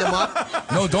and line them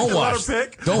up. No, don't Let watch. her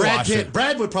pick. Don't Brad watch Pitt. it.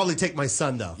 Brad would probably take my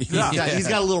son though. Yeah. He's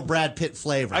got a little Brad Pitt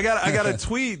flavor. I got a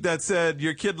tweet that said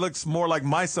your kid looks more like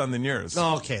my son than yours.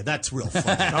 Oh, okay, that's real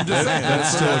funny. I'm just saying.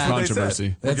 That's still a what they said.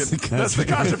 controversy. That's the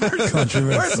controversy.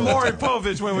 Where's Maury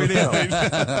Povich when we need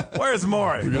him? Where's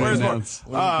Maury? Where's Maury? announce.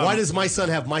 Why does my son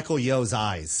have Michael Yeoh's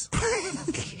eyes?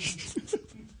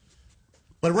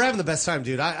 But we're having the best time,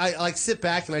 dude. I like sit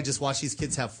back and I just watch these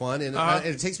kids have fun, and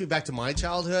it takes me back to my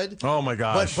childhood. Oh my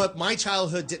gosh! But my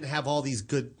childhood didn't have all these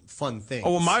good fun things.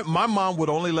 Oh, well, my mom would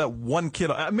only let one kid.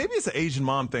 Maybe it's an Asian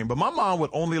mom thing, but my mom would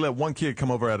only let one kid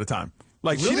come over at a time.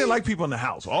 Like she Really? didn't like people in the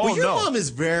house. Oh well, your no, mom is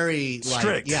very like,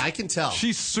 strict. Yeah, I can tell.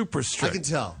 She's super strict. I can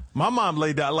tell. My mom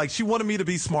laid down like she wanted me to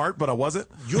be smart, but I wasn't.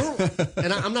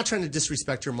 I'm not trying to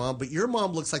disrespect your mom, but your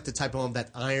mom looks like the type of mom that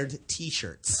ironed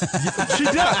T-shirts. She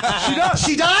does. She does.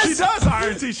 She does? She does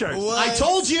iron T-shirts. I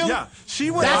told you. Yeah, she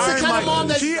would That's the iron kind of my. mom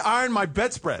that- She ironed my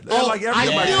bedspread. Oh, like I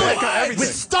everything. knew my it. everything.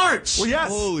 With starch. Well, yes.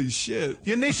 Holy shit.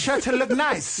 You need shirt to look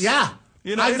nice. Yeah.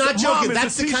 You know, I'm it's not a joking. mom, it's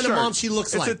That's a the kind of t-shirt. mom she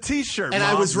looks like. It's a T-shirt, And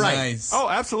Mom. I was right. Nice. Oh,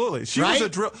 absolutely. She Right? was a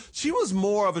drill. She was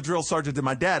more of a drill sergeant than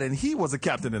my dad, and he was a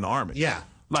captain in the army. Yeah.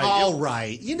 Like, all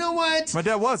right. You know what? My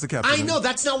dad was a captain. I know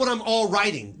that's not what I'm all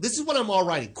writing. This is what I'm all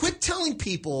writing. Quit telling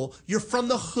people you're from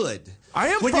the hood. I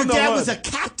am when from your the dad hood. was a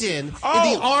captain in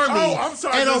Oh, the army oh, I'm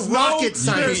sorry. and a There's rocket There's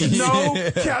scientist.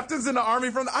 no captains in the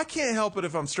army from. I can't help it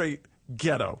if I'm straight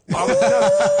ghetto.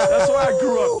 That's why I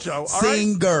grew up, Joe. All right?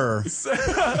 Singer. Singer.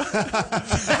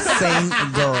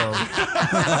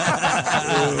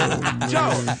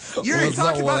 Joe, you What's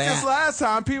talked up about with this that? last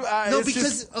time. People, No, it's because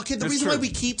just- the it's reason why true. we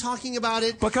keep talking about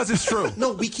it. Because it's true.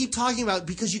 No, we keep talking about it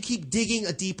because you keep digging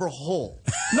a deeper hole.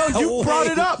 No, you brought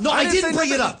it up. No, I didn't say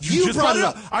bring it nothing. up. You just brought it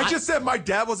up. I just said my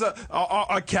dad was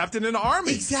a captain in the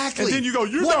army. Exactly. And then you go,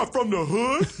 you're What? not from the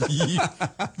hood.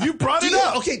 You brought it You-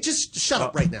 up. Okay, just shut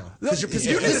up right now. Because you're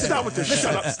pissing You me need to off. stop with this.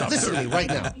 Listen, Shut up. Stop. listen to me right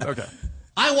now. Okay.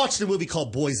 I watched a movie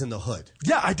called Boys in the Hood.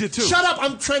 Yeah, I did too. Shut up!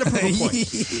 I'm trying to prove a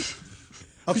point.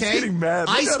 Okay, getting mad.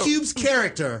 Look Ice at him. Cube's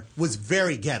character was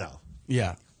very ghetto.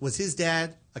 Yeah. Was his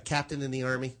dad a captain in the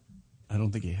army? I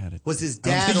don't think he had it. Was his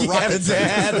dad a think he had rocket a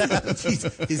dad.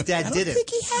 scientist? His dad didn't.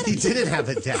 He didn't have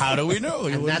a dad. How do we know?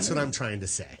 And that's what I'm trying to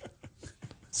say.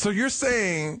 So you're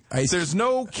saying there's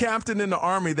no captain in the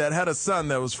army that had a son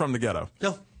that was from the ghetto?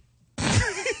 No.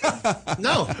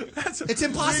 No, it's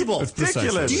impossible. It's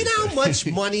ridiculous. Do you know how much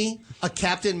money a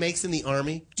captain makes in the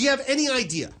army? Do you have any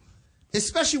idea?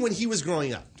 Especially when he was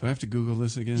growing up. Do I have to Google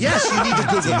this again? Yes, you need to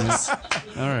Google this.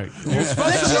 All right. Let's No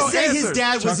just say his answer.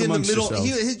 dad was Talk in the amongst middle.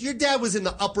 yourselves. Your dad was in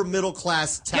the upper middle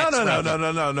class tax No.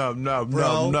 bracket,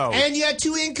 bro. No. And you had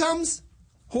two incomes?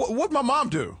 What'd my mom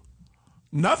do?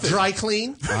 Nothing. Dry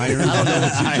clean? Iron. I don't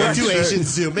know what you do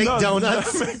Asians do. Make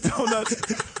donuts? Make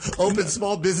donuts. Open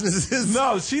small businesses?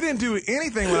 No, she didn't do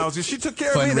anything when I was. She took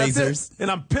care of me. That's Fundraisers. it.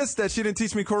 And I'm pissed that she didn't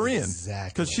teach me Korean. Exactly.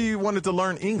 Because she wanted to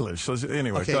learn English. So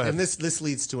anyway, Okay, go ahead. and this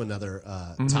leads to another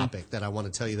topic that I want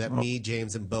to tell you that me,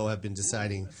 James, and Bo have been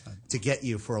deciding to get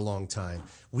you for a long time.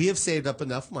 We have saved up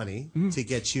enough money to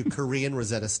get you Korean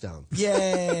Rosetta Stone.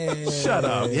 Yay. Shut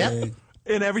up. Yep,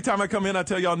 And every time I come in, I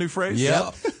tell y'all a new phrase.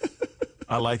 Yep.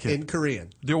 I like it. in Korean.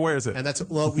 Dude, where is it? And that's,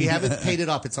 well, we haven't paid it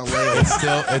up. It's on layaway.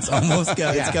 Still, it's almost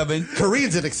Yeah. it's coming.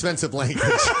 Korean's an expensive language.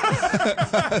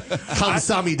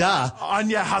 Kamsamida.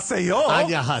 Anya haseyo.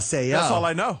 Anya haseyo. That's all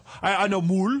I know. I know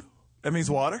mul. That means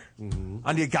water.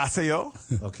 Anya gaseyo.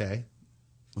 Okay.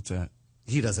 What's that?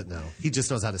 He doesn't know. He just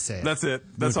knows how to say it. That's it.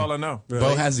 That's all I know.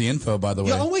 Bo has the info, by the way.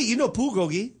 Yeah, oh, wait, you know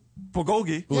bulgogi.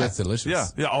 Bulgogi. Ooh, that's delicious. Yeah.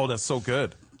 Yeah. Oh, that's so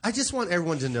good. I just want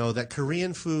everyone to know that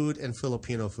Korean food and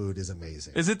Filipino food is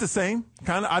amazing. Is it the same?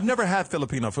 Kind of. I've never had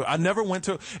Filipino food. I never went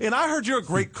to. And I heard you're a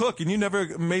great cook, and you never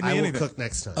made me I will anything. cook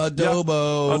next time.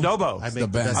 Adobo. Adobo. I make the the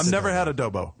best. best. I've never adobo. had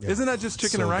adobo. Isn't that just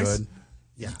chicken So and rice? good.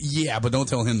 Yeah. Yeah, but don't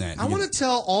tell him that. I want to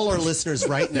tell all our listeners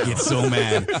right now. get so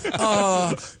mad.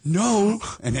 No.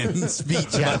 And then speech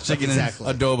Yeah, about chicken exactly.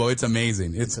 and adobo. It's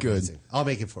amazing. It's good. Amazing. I'll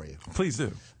make it for you. Please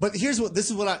do. But here's what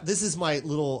this is my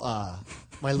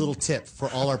little tip for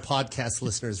all our podcast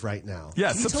listeners right now. Yeah,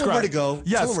 Can you subscribe. Tell them where to go.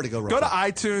 Yes. Tell them where to go. Real Go to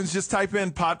quick. iTunes. Just type in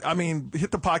hit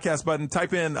the podcast button.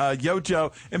 Type in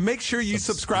Yojo, and make sure you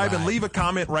subscribe and leave a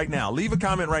comment right now. Leave a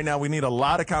comment right now. We need a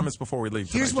lot of comments before we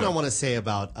leave. Here's tonight, what I Joe. want to say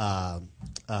about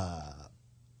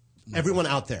everyone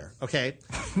out there. Okay,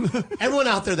 everyone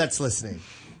out there that's listening,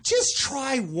 just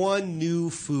try one new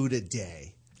food a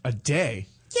day. A day.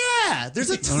 Yeah, there's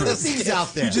a ton of things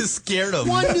out there. You just scared him.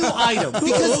 one new item.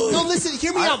 Because no, listen,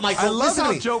 hear me out, Michael. I love Listen to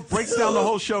how me. Joe breaks down the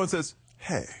whole show and says,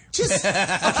 "Hey." Just okay.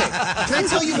 Can I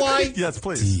tell you why? Yes,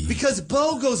 please. Because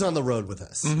Bo goes on the road with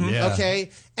us. Yeah. Okay,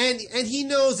 and he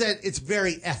knows that it's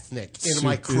very ethnic in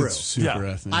my crew. It's super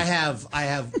Yeah. ethnic. I have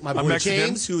my boy Mexican?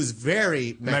 James, who is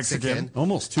very Mexican.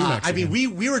 Almost too I mean,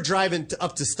 Mexican. we were driving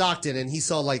up to Stockton, and he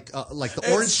saw like the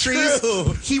orange trees.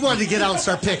 He wanted to get out and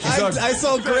start picking. I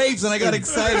saw grapes and I got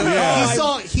excited.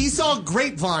 He saw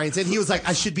grapevines, and he was like,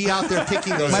 "I should be out there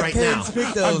picking those My right now. parents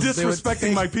picked I'm those. They would disrespecting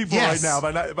take- my people Yes.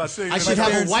 right now by saying I that should have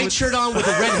a parents white would- shirt on with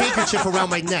a red handkerchief around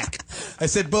my neck." I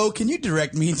said, Bo, can you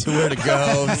direct me to where to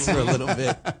go just for a little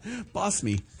bit? Boss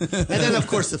me. And then, of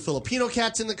course, the Filipino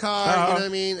cat's in the car. You know what I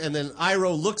mean? And then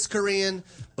Iro looks Korean,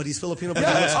 but he's Filipino. But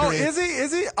he looks Oh, Korean. is he?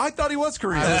 Is he? I thought he was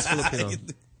Korean. Iro's Filipino.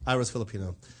 Iro's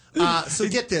Filipino. So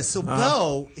get this. So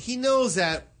Bo, he knows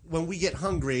that when we get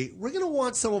hungry, we're gonna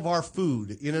want some of our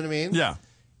food. You know what I mean? Yeah.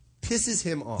 Pisses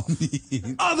him off.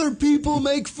 Other people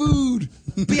make food.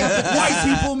 White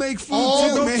people make food All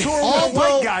too, the- Go man. tour all with a white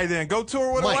Bo- guy then. Go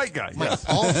tour with a white guy. Mike, Yes.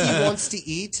 all he wants to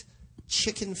eat,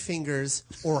 chicken fingers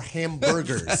or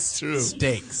hamburgers. That's true.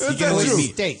 Steaks. That's You can not always true.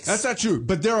 meet. Steaks. That's not true.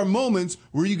 But there are moments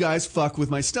where you guys fuck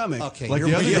with my stomach. Okay, like you're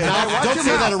the other being day. out. Don't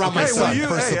say that around my Hey, son. will you,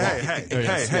 First of all.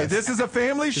 hey, this is a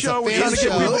family show. We're family trying to get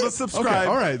show. people to Okay, subscribe. Okay,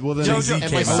 all right. Well, then Jojo- And my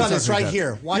Came son out. is right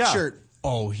here. Watch Yeah. your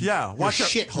Yeah, watch your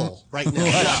out. shithole right now.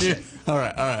 Watch it. All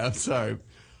right. I'm sorry.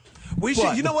 We should.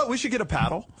 But- You know what? We should get a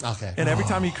paddle. Okay. And every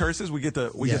time he curses, we get to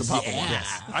pop one. Yes.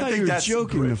 I thought you were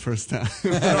joking the first time.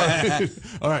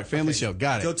 All right, family show.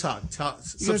 Got it. Go talk. You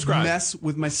guys Subscribe. mess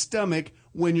with my stomach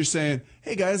when you're saying,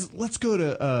 "Hey guys, let's go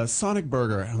to Sonic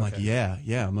Burger." And I'm like, "Yeah,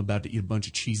 I'm about to eat a bunch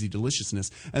of cheesy deliciousness."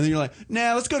 And then you're like,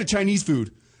 "Nah, let's go to Chinese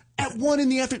food." At 1 in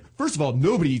the afternoon. First of all,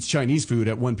 nobody eats Chinese food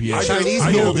at 1 p.m. Chinese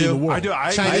I people do. do. I do.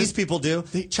 Chinese people do.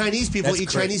 Chinese people That's eat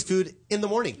great. Chinese food in the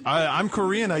morning. I'm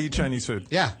Korean. I eat Chinese food.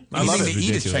 Yeah. I love Anything it. they eat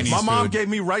is ridiculous. Chinese My mom food. gave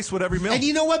me rice with every meal. And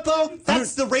you know what, Bo?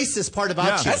 That's the racist part about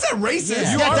Yeah. you. That's not racist.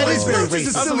 Yeah. You Yeah, are that is racist. very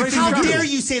That's a racist. silly thing How to do. dare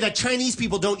you say that Chinese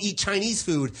people don't eat Chinese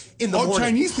food in the Oh, morning?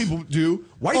 Chinese people do.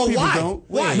 White Oh, people why? don't.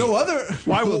 Why? No other.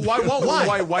 Why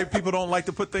Why? white people don't like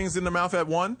to put things in their mouth at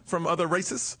 1 from other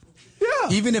races?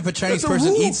 Yeah. Even if a Chinese That's a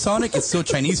person rule. eats Sonic, it's still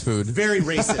Chinese food. Very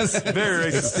racist. Very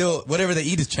It's racist. still whatever they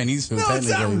eat is Chinese food. No, it's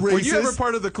not technically. Were you ever racist.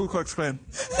 part of the Ku Klux Klan?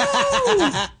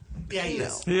 Yeah, he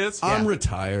is. He is? I'm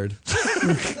retired.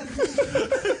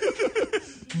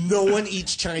 No one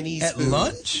eats Chinese At food.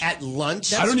 lunch? At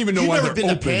lunch? I don't even know You've why never they're been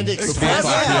to open. Panda It's Express? past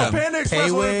Yeah, 5 p.m. Panda Express, one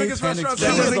of the Payway, biggest Panda restaurants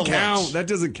Express. That ever. King of doesn't the count. lunch. That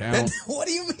doesn't count. What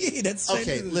do you mean? That's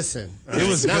Okay, listen. It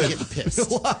was now I'm good. getting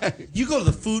pissed. You go to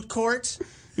the food court,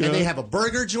 and they have a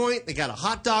burger joint. They got a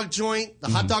hot dog joint, the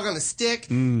hot dog on a stick.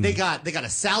 They got a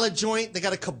salad joint. They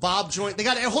got a kebab joint. They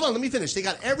got hold on, let me finish. They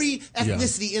got every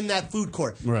ethnicity in that food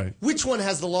court. Right. Which one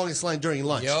has the longest line during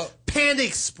lunch? Yup. Panda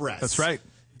Express. That's right.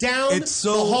 Down It's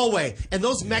so- the hallway, and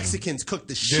those Mexicans cook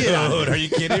the shit Dude, out of it. are you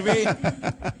kidding me?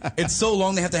 It's so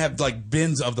long they have to have like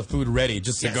bins of the food ready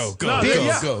just to Yes. go,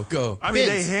 No, go. I mean,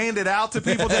 Bins. they hand it out to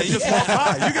people that just walk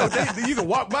by. You can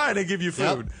walk by and they give you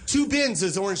Yep. food. 2 bins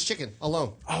is orange chicken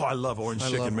alone. Oh, I love orange I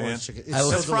chicken, love man. orange chicken. It's I love-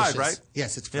 so It's fried, delicious. right?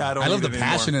 Yes, it's fried. Yeah, I don't I love eat the it anymore.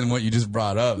 passion in what you just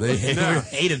brought up. They Yeah.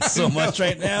 hate it so much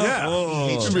right now.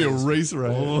 Yeah. It should be a race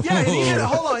right. Yeah, and even,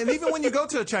 hold on. And even when you go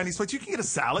to a Chinese place, you can get a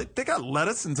salad. They got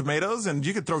lettuce and tomatoes, and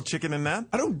you can throw chicken in that.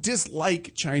 I don't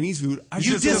dislike Chinese food. I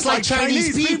You just dislike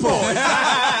Chinese people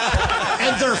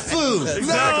and their food.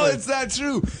 No, it's not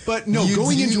true. But no, You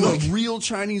going do into like- a real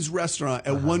Chinese restaurant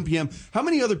at 1 p.m. How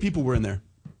many other people were in there?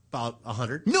 About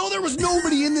 100. No, there was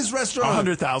nobody in this restaurant.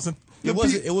 100,000. It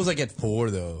was like at 4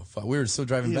 though. We were still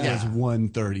driving It back. was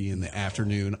 1:30 in the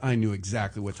afternoon. I knew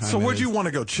exactly what time. So it where'd is. you want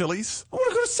to go? Chili's? I want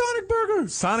to go to Sonic Burger.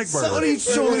 Sonic Burger. I want to eat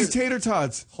so many tater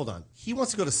tots. Hold on. He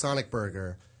wants to go to Sonic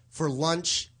Burger for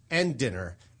lunch and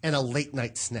dinner and a late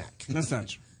night snack. That's not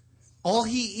true. All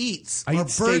he eats I are eat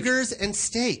steak. burgers and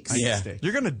steaks. Yeah. Steak.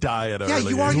 You're going to die at a Yeah,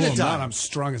 early you are age. gonna I'm die. not. I'm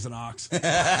strong as an ox.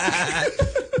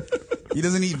 He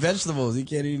doesn't eat vegetables. He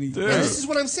can't eat any. Dude. And this is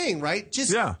what I'm saying, right?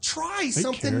 Just Yeah. try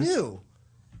something cares? new.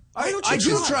 Why don't you I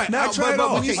do try. Now, I try it but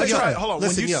all. when you Okay, say yo, try, hold on.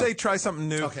 listen, when you yo. say try something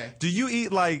new, Okay. do you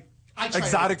eat like I try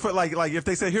exotic it. food? Like if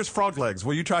they say here's frog legs,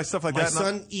 will you try stuff like My that?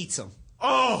 son eats them.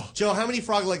 Oh, Joe, how many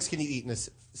frog legs can you eat in a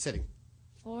sitting?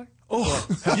 4.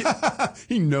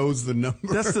 He knows the number.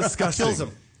 that's disgusting. Kills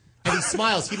him. And he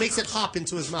smiles. He makes it hop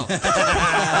into his mouth.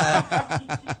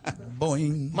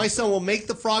 Boing. My son will make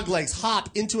the frog legs hop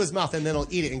into his mouth, and then he'll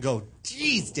eat it and go,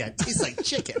 geez, Dad, tastes like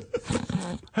chicken.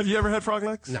 Have you ever had frog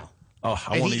legs? No. Oh,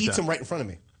 I And won't he eat eats that. them right in front of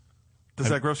me. Does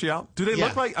that gross you out? Do they Yeah.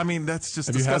 look like? I mean, that's just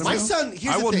Have you had disgusting. My son,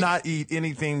 here's I the will thing. not eat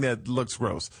anything that looks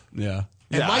gross. Yeah.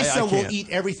 And Yeah, my I son will can't. eat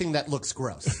everything that looks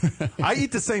gross. I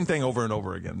eat the same thing over and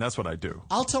over again. That's what I do.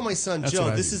 I'll tell my son, That's Joe,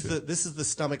 what I this do, is too. this is the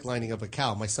stomach lining of a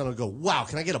cow. My son will go, wow,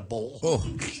 can I get a bowl? Oh,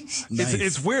 nice.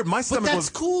 It's weird. My But stomach that's was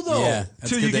cool though. Yeah. That's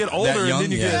till good you that- get older, that and young,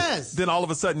 then you yeah. Yes. then all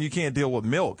of a sudden you can't deal with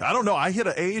milk. I don't know. I hit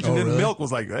an age, and Oh, then really? milk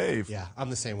was like, hey, Yeah, I'm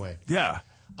the same way. yeah.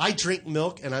 I drink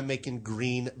milk and I'm making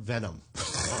green venom.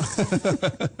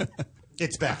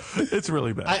 It's bad. It's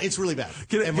really bad. It's really bad.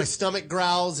 And my stomach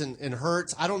growls and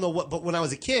hurts. I don't know what, but when I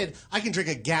was a kid, I can drink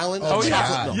a gallon of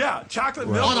chocolate milk. Yeah, chocolate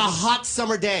milk. On a hot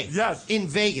summer day. Yes. In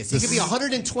Vegas. It could be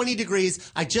 120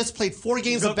 degrees. I just played 4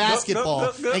 games Go, of go, basketball.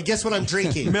 go, go, go. And guess what I'm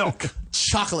drinking? Milk.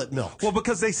 Chocolate milk. Well,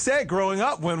 because they said growing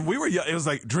up when we were young, it was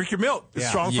like, drink your milk. It's Yeah.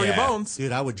 strong for your Yeah. bones.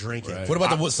 Dude, I would drink it. What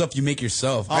about the stuff you make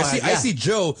yourself? I yeah. see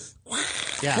Joe.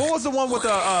 Yeah. What was the one with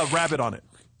the rabbit on it?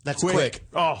 That's Quick. quick.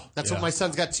 Oh, That's Yeah. what my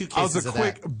son's got 2 I was cases a of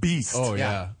quick that. beast. Oh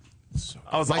yeah.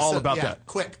 I was My all son- about yeah, that.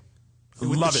 Quick. With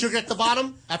Love the it. sugar at the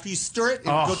bottom, after you stir it, it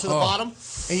would go to the bottom.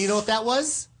 And you know what that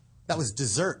was? That was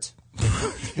dessert.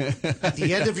 At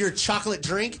the end of your chocolate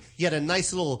drink, you had a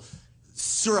nice little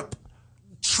syrup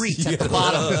treat at the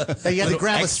bottom that you had to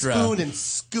grab extra. a spoon and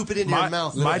scoop it into your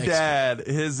mouth. My dad,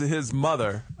 his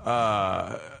mother,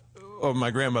 or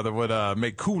my grandmother would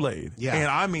make Kool-Aid. Yeah. And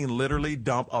I mean literally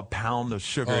dump a pound of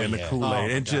sugar in the yeah. Kool-Aid. Oh, my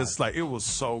and God. just like, it was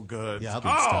so good. Yeah, oh, good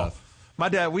stuff. My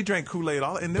dad, we drank Kool-Aid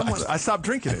all, and then I stopped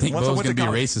drinking it. I think Once Bo's I went gonna be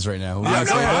college. racist right now. Yeah, You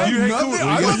go ahead. You hate Nothing. Kool-Aid.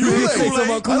 I love You hate Kool-Aid. say something about I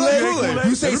love Kool-Aid. Kool-Aid.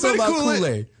 You say Everybody something about Kool-Aid.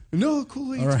 Kool-Aid. No,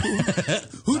 Kool-Aid. Who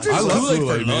I drinks love Kool-Aid for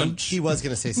Kool-Aid, man. lunch? He was going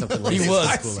to say something like He this.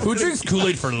 was. Who drinks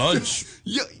Kool-Aid for lunch?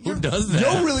 Who does that?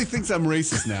 Joe really thinks I'm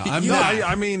racist now. I'm No, not.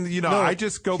 I mean, I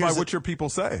just go by here's what your people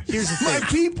say. Here's the My thing.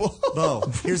 people.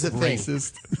 Bo, here's the thing.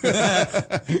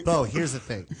 Racist. Bo, here's the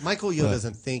thing. Michael Yo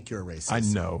doesn't think you're a racist. I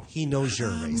know. He knows you're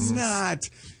a racist. Not.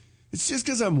 It's just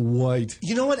because I'm white.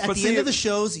 You know what? At But the see, end of the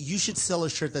shows, you should sell a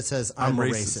shirt that says "I'm a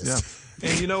racist." Yeah.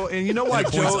 And you know why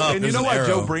points Joe up, and you there's know an why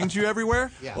Joe arrow. brings you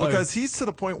everywhere? Yeah. Because he's to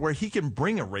the point where he can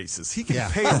bring a racist. He can Yeah.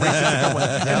 pay a racist to come with.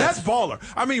 And that's baller.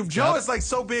 I mean, Joe is like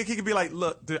so big he can be like,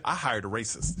 look, dude, I hired a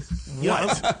racist.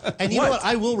 What? And you know What? what?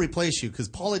 I will replace you because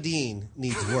Paula Dean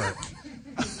needs work,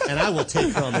 and I will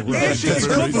take her on the And road. she can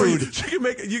cook for you. She can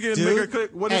make you can Dude. make her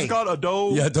cook. What is Hey. it called?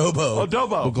 Adobo. Yeah, adobo.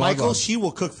 Adobo. Michael, she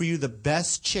will cook for you the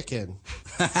best chicken,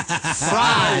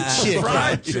 fried chicken,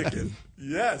 Fried chicken.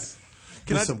 Yes.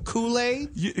 Can with I, some Kool-Aid.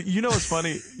 you know what's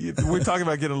funny? We're talking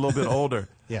about getting a little bit older.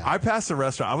 Yeah. I passed a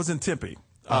restaurant. I was in Tempe.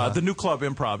 The new club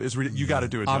Improv is you got to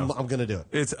do it. Joe. I'm gonna do it.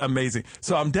 It's amazing.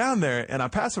 So I'm down there and I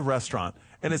pass a restaurant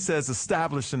and it says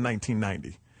established in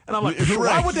 1990. And I'm like,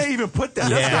 why would they even put that?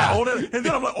 That's Yeah. not old. And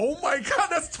then I'm like, oh my God,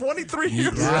 that's 23 years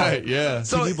old. Right, yeah.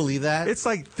 Can you believe that? It's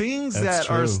like things That's that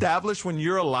are true. established when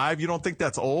you're alive, you don't think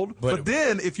that's old. But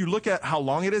then if you look at how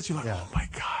long it is, you're like, Yeah. oh my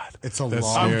God. It's a That's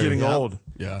long. I'm scary. getting Yep. old.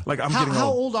 Yeah. Like I'm How, getting how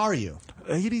old. old are you?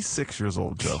 86 years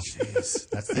old, Joe. That's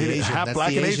the Asian. Half That's black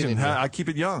the and Asian. Asian. in you. I keep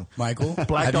it young. Michael,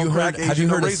 Black have don't you crack, heard? Have Asian you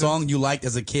don't heard a raisin. song you liked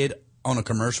as a kid on a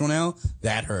commercial now?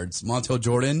 That hurts. Montel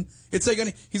Jordan. It's like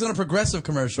he's on a progressive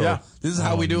commercial. Yeah. This is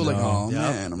how we do. Like, oh Yep.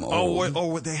 man, I'm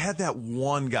old. They had that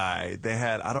one guy. They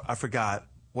had I forgot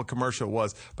what commercial it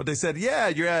was, but they said, yeah,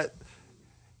 you're at.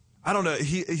 I don't know.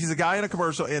 He's a guy in a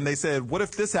commercial, and they said, "What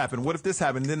if this happened? What if this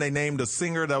happened?" And then they named a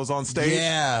singer that was on stage.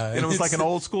 Yeah. and it was like an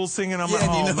old school singer. And I'm Yeah, like,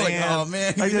 and you oh, know, like, man. oh,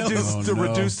 man, Like you that know. dude's to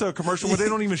reduce to a commercial where they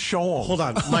don't even show him. Hold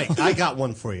on, Mike. I got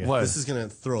one for you. What? This is going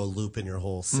to throw a loop in your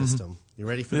whole system. You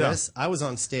ready for Yeah. this? I was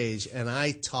on stage and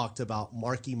I talked about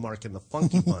Marky Mark and the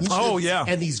Funky Bunch. Oh, yeah.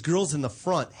 And these girls in the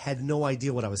front had no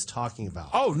idea what I was talking about.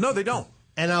 Oh no, they don't.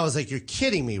 And I was like, "You're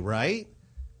kidding me, right?"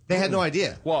 They had no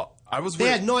idea. Well, I was. They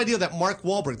with- had no idea that Mark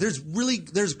Wahlberg.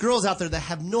 There's girls out there that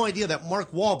have no idea that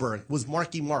Mark Wahlberg was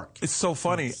Marky Mark. It's so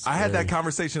funny. I had that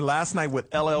conversation last night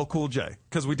with LL Cool J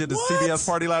because we did the CBS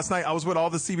party last night. I was with all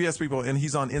the CBS people, and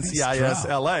he's on NCIS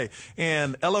LA.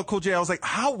 And LL Cool J, I was like,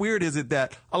 how weird is it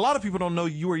that a lot of people don't know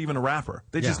you were even a rapper?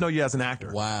 They just Yeah. know you as an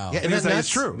actor. Wow. Yeah, And he's like, that's- it's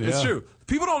true. It's Yeah. true.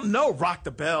 People don't know Rock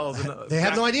the Bells. And, They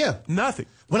have no idea. Nothing.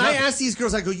 When Nothing. I asked these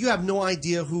girls, I go, "You have no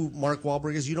idea who Mark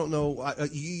Wahlberg is. You don't know.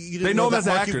 You didn't They know him that as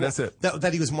an Marky actor, Wa- that's it.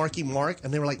 That he was Marky Mark."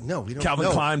 And they were like, "No, we don't Calvin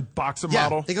know." Klein boxer Yeah.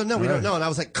 model. They go, "No, we don't know." And I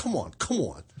was like, "Come on."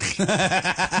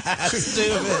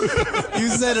 Stupid. You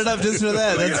set it up just for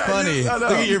that. That's at funny. that. I know.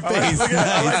 Look at your I like- face. look at-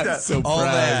 I like Nice. that. So All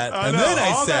proud. that. I And know, then I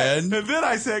all that. said, And then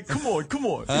I said, come on.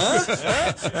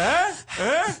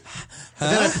 And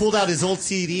then I pulled out his old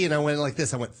CD and I went like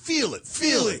this. I went, "Feel it,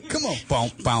 feel it, come on. Bow,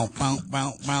 bow, bow,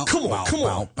 bow, bow. Come on, bow, come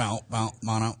on. Bow, bow,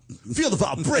 bow, bow. feel the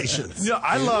vibrations." Yeah,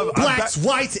 I love Blacks,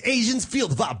 whites, Asians, feel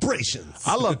the vibrations.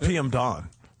 I love PM Dawn.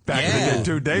 Back in the Yeah. day,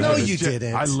 dude. They No, were you legit.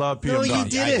 didn't. I love PM No, Dawn. you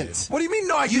didn't. What do you mean?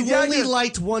 No, I You yeah, I only did.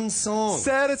 liked one song.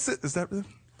 Said it's is that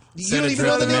You don't even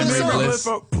know the name of the Memory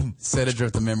song. Bliss. Set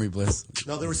adrift the memory bliss.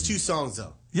 No, there was 2 songs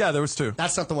though. Yeah, there was 2.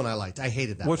 That's not the one I liked. I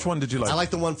hated that. Which one did you like? I like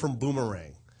the one from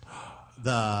Boomerang.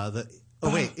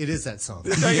 Oh wait, it is that song.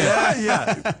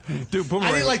 yeah. Dude,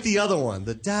 Boomerang. I didn't like the other one.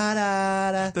 The da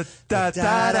da da. The da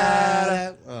da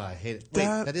da. Oh, I hate it. Wait,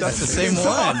 that is That's the same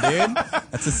one, dude.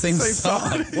 That's the same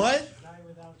song. What?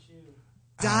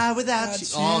 Die Without You.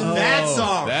 Oh, that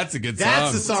song. That's a good song.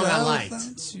 That's the song I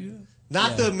liked.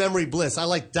 Not the Memory Bliss. I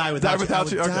like Die Without You. Die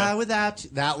Without You, okay. Die Without You.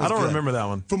 That was I don't good. remember that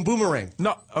one. From Boomerang.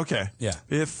 No, okay. Yeah.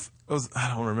 If it was,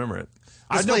 I don't remember it.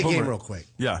 Let's I know play a game Boomerang. real quick.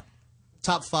 Yeah.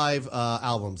 Top 5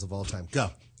 albums of all time. Go.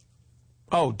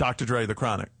 Oh, Dr. Dre, The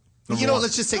Chronic. You know what?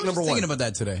 Let's just take I was number 1. thinking about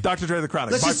that today. Dr. Dre, The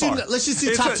Chronic. Let's by just do- far. let's just do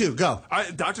It's top 2. Go.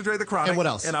 Dr. Dre, The Chronic. And what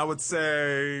else? And I would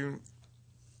say,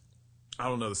 I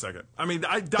don't know the second. I mean,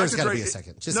 Dr. There's gotta Dre. be a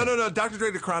second. Just No, say it. no. Dr.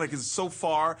 Dre, The Chronic is so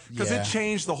far because Yeah. it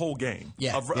changed the whole game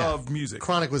Yeah. of music.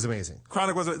 Chronic was amazing.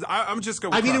 Chronic was. I'm just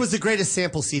going. I mean, it was the greatest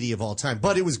sample CD of all time,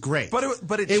 but it was great. But it was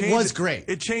changed, great.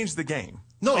 It changed the game.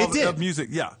 No, it of, did. Of music,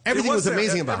 yeah. Everything It was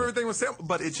amazing about it. Everything was sample,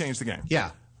 but it changed the game. Yeah.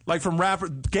 Like from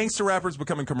gangster rappers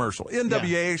becoming commercial.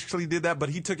 NWA actually did that, but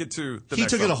he took it to the He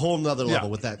next took it a level. whole nother level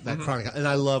Yeah. with that Chronic, and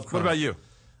I love Chronic. What about you?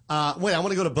 Wait, I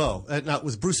want to go to Bo. Now,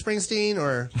 was Bruce Springsteen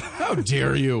or How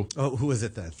dare you? who was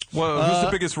it then? Well, who's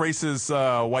the biggest racist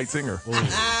white singer?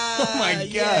 Oh my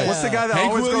God! What's the guy that Hank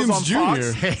always Williams goes on Jr.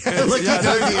 Fox? Look, Yeah, he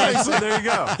knows the answer. there you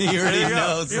go. He already There you go.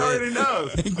 knows He it. already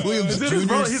knows. Hank Williams Is it Jr. his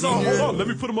brother? He's on. Senior. Hold on. Let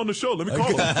me put him on the show. Let me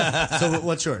call him. So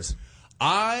what's yours?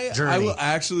 I Journey. will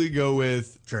actually go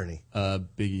with Journey.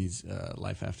 Biggie's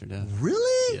Life After Death.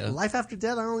 Really? Yeah. Life After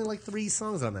Death. I only like 3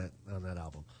 songs on that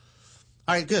album.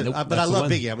 All right, good. Nope, But I that's the love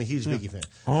one. Biggie. I'm a huge Biggie fan.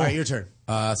 All right, your turn.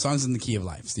 Songs in the Key of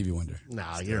Life, Stevie Wonder.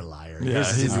 Nah, you're a liar. Yeah, Yours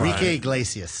is he's Enrique lying.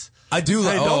 Iglesias. I do Hey,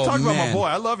 like. don't oh, talk about my man. boy.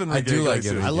 I love Enrique I do like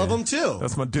Iglesias. it. I love him too.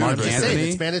 That's my dude. Mark Just say it. Anthony.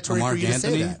 It's mandatory Mark for you to say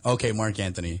Anthony. that. Okay, Mark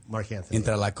Anthony. Mark Anthony.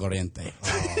 Intra la corriente.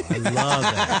 I love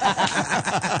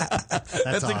that.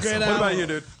 That's awesome. a great What about you,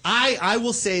 dude? I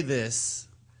will say this.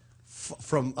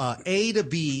 From A to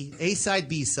B, A side,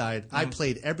 B side, I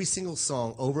played every single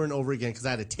song over and over again because I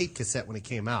had a tape cassette when it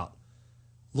came out.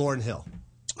 Lauryn Hill.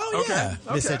 Oh yeah.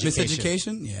 Miseducation.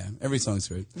 Miseducation. Yeah, every song's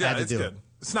great. Yeah, Had to it's do good. it.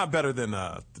 It's not better than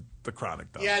the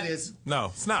Chronic, though. Yeah, it is. No,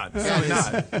 it's not. It's Yeah, really it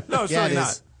is. not. No, it's Yeah, really it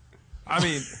not. is. I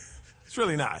mean, it's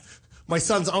really not. My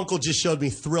son's uncle just showed me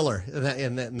Thriller,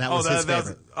 and that was his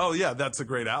favorite. Yeah, that's a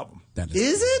great album. That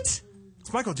Is it?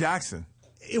 It's Michael Jackson.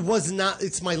 It was not.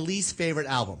 It's my least favorite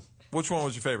album. Which one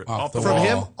was your favorite? Off the From Wall.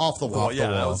 him, Off the Wall. Oh, yeah,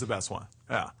 the that Wall. was the best one.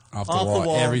 Yeah. Off the Off the wall.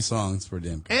 Wall. Every song's for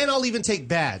damn. And I'll even take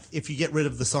Bad if you get rid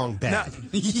of the song Bad.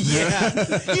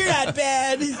 Yeah, you're not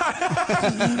bad.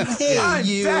 Hey, I'm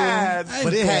you. bad.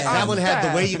 But it had, that one had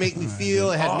bad. The Way You Make Me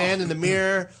Feel. It had Man in the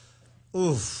Mirror.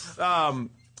 Oof.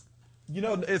 You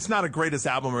know, it's not a greatest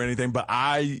album or anything, but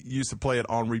I used to play it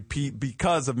on repeat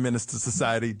because of Menace to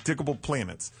Society, Diggable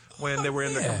Planets, when they were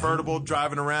in the convertible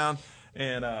driving around.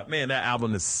 And, man, that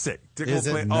album is sick. Is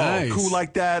it? Nice. Oh, Cool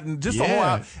Like That. And just the whole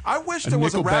Yeah. album. I wish A there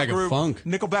was a rap Nickelback of group. funk.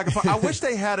 Nickelback of Funk. I wish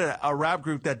they had a rap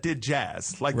group that did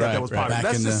jazz like that. Right, That was right. popular. Back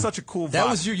That's in just the- such a cool vibe. That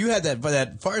was you had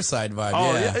that Far Side vibe.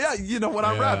 Oh, yeah. yeah. You know what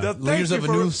I Yeah. rap. Thank Leaders you of a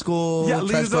for- New School, Yeah, Tribe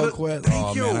Leaders Called of the Quest. Thank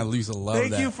Oh, you. man, I used to love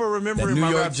Thank that. you for remembering that New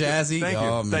my York rap. Jazzy. Thank you.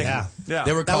 Oh, man. Thank you. Yeah.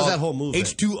 They were That was called that whole movement.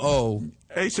 H2O.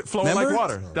 Flowing Remember? Like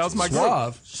Water. That was my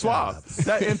Suave. group. Suave.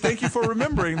 And thank you for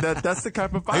remembering that. That's the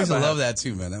type of vibe I used to I love have. that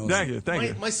too, man. That was Thank you. Thank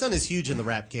you. My son is huge in the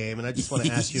rap game, and I just want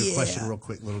to ask you a Yeah. question real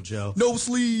quick, little Joe. No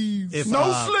sleeves. If,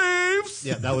 No sleeves.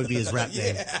 Yeah, that would be his rap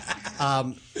name.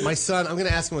 My son, I'm going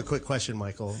to ask him a quick question,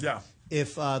 Michael. Yeah.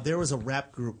 If there was a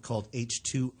rap group called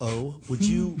H2O, would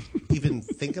you even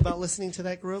think about listening to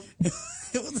that group?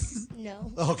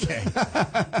 No. Okay.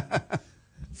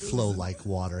 Flow like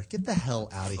water. Get the hell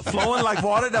out of here. Flowing like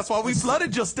water. That's why we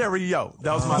flooded your stereo.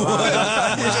 That was my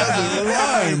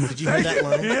line. Did you hear that You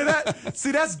line? hear that?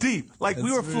 See, that's deep. Like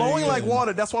we were flowing like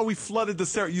water. That's why we flooded the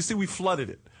stereo. You see, we flooded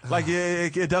it. Like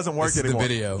it doesn't work This is the anymore.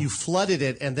 video. You flooded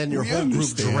it, and then your whole group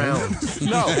understand. drowned.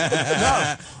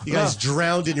 No. You guys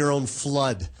drowned in your own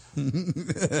flood.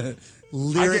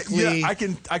 Lyrically, I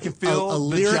can feel a the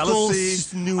lyrical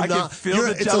jealousy. I can feel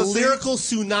the It's a jealousy. lyrical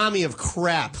tsunami of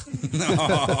crap.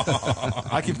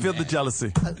 I can feel the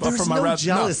jealousy. There's from my no rap,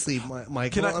 jealousy,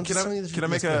 Michael. Can I'm just telling you the I truth.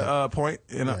 make Yes, a point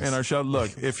in our show?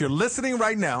 Look, if you're listening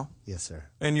right now Yes, sir.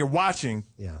 and you're watching,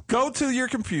 Yeah. go to your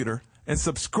computer and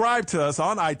subscribe to us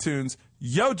on iTunes,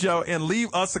 Yo, Joe, and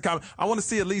leave us a comment. I want to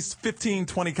see at least 15,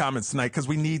 20 comments tonight because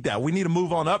we need that. We need to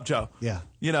move on up, Joe. Yeah.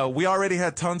 You know, we already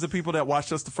had tons of people that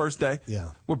watched us the first day. Yeah.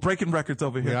 We're breaking records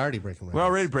over here. We're already breaking records. We're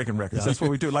already breaking records. That's what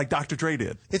we do, like Dr. Dre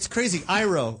did. It's crazy.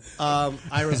 Iro.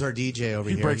 Iro's our DJ over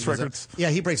here. He breaks goes up- records.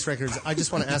 Yeah, he breaks records. I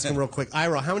just want to ask him real quick.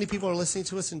 Iro, how many people are listening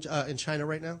to us in China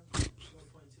right now?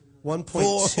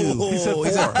 1.2. He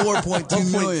said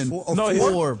 4.2 million. No,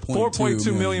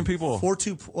 4.2 million people.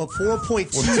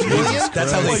 4.2 million?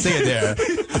 That's how they say it there.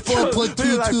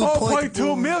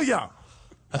 4.2 million.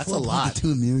 That's a lot.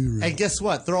 4.2 million. And guess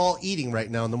what? They're all eating right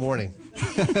now in the morning.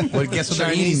 Well, guess what they're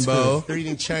Chinese eating, Bo? food. They're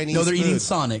eating Chinese No, they're eating food.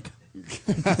 Sonic.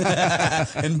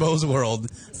 In Bo's world,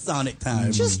 Sonic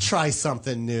time. Just try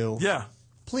something new. Yeah.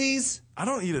 Please. I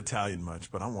don't eat Italian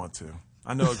much, but I want to.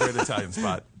 I know a great Italian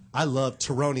spot. I love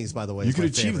Taroni's, by the way. You is could my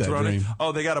achieve favorite. that dream.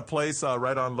 Oh, they got a place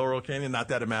right on Laurel Canyon. Not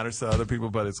that it matters to other people,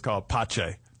 but it's called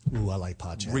Pace. Ooh, I like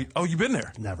pace. Oh, you've been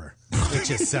there? Never. It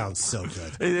just sounds so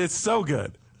good. It's so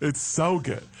good. It's so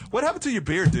good. What happened to your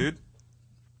beard, dude?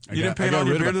 You didn't paint got on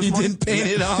your rid of beard it. this He morning? didn't paint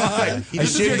it on. I This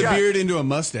is your shaved the guy. beard into a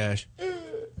mustache,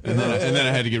 and then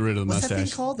I had to get rid of the What's that mustache.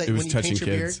 thing called? That It was when you touching paint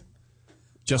your kids. beard?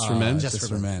 Just for men. Just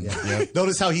for men. Yeah.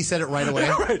 Notice how he said it right away?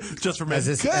 Right, just for me. As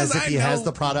if he has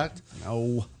the product.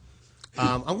 No.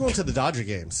 I'm going to the Dodger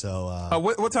game, so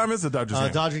What time is the Dodgers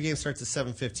game? Dodger game starts at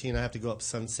 7:15. I have to go up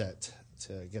Sunset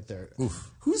to get there.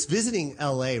 Who's visiting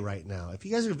L.A. right now? If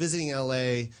you guys are visiting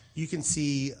L.A., you can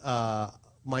see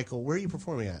Michael. Where are you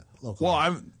performing at locally? Well,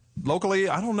 I'm locally.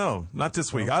 I don't know. Not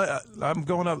this week. I'm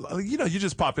going up. You know, you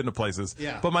just pop into places.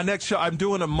 Yeah. But my next show, I'm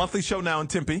doing a monthly show now in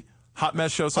Tempe. Hot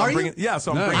Mess show. So Are I'm you? bringing. Yeah.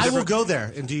 So I'm Nice. bringing. I will different- go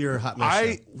there and do your hot mess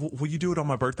show. Will you do it on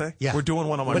my birthday? Yeah. We're doing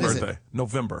one on my When is birthday, it?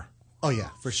 November Oh yeah,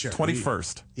 for sure.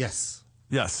 21st. Yes,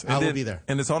 Yes. I will then- be there.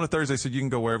 And it's on a Thursday, so you can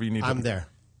go wherever you need to. I'm there.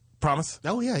 Promise?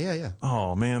 Oh yeah.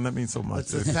 Oh man, that means so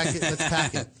much. Let's pack it. Let's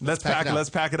pack it. Let's pack it. out. Let's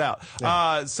pack it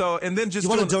out. So and then just You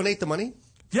want to doing- donate the money?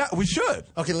 Yeah, we should.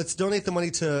 Okay, let's donate the money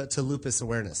to lupus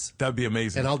awareness, That'd be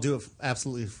amazing. and I'll do it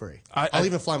absolutely free. I- I'll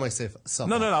even fly myself.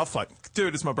 No, I'll fly.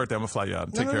 Dude, it's my birthday. I'm gonna fly you out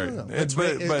and take care of you. It's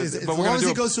But as we're long gonna as do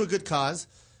it goes to a good cause,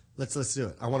 let's do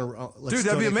it. I want to. Dude,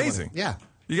 that'd be amazing. Yeah.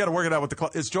 You got to work it out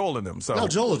with it's Joel and them. So No,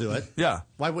 Joel will do it. Yeah.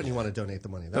 Why wouldn't you want to donate the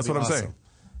money? That'd That's be what I'm awesome. saying.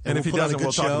 And if he we'll put on a doesn't, good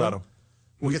we'll talk show. about him.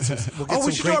 We'll get some. We'll get Oh,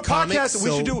 we some should do great a podcast.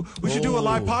 comics, We should do a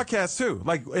live podcast too,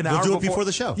 like an hour do it before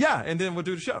the show. Yeah, and then we'll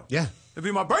do the show. Yeah. It'll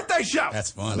be my birthday show.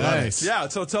 That's fun. Nice. Yeah.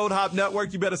 So Toad Hop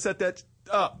Network, you better set that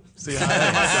up. See how I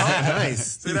had myself?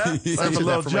 Nice. See that? I That's should a do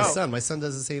little that for my joke. son. My son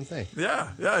does the same thing. Yeah.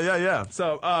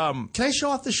 So Can I show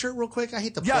off the shirt real quick? I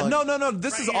hate to yeah, plug. no.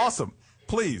 This is Right here. awesome.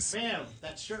 Please. Bam,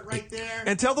 that shirt right there.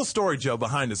 And tell the story, Joe,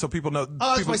 behind it, so people know.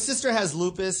 Oh, it's people- my sister has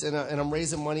lupus, and I'm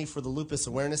raising money for the Lupus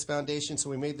Awareness Foundation. So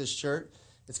we made this shirt.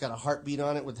 It's got a heartbeat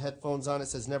on it with headphones on. It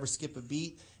says "Never skip a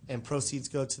beat," and proceeds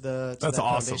go to the That's that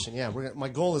awesome. foundation. Yeah, my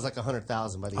goal is like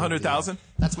 100,000 by the end. of the year. 100,000?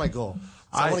 That's my goal.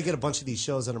 So I I- want to get a bunch of these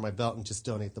shows under my belt and just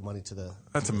donate the money to the.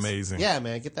 That's amazing. Yeah,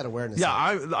 man, get that awareness. Yeah,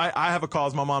 out. I have a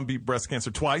cause. My mom beat breast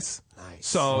cancer twice. Nice.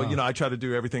 So, I try to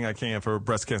do everything I can for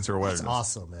breast cancer awareness.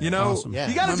 awesome, man. You know, Awesome. Yeah.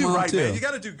 you got to My do mom, right, too. man. You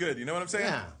got to do good. You know what I'm saying?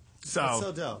 Yeah. So, That's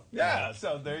so dope. Yeah,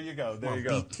 so there you go. There you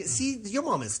go. See, your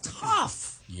mom is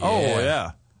tough. Oh,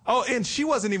 yeah. Oh, and she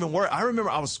wasn't even worried. I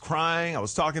remember I was crying. I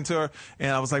was talking to her,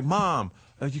 and I was like, Mom,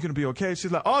 are you going to be okay?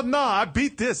 She's like, oh, no, I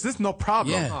beat this. This is no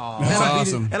problem. Yeah. And That's I beat it.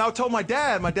 awesome. And I told my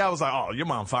dad. My dad was like, oh, your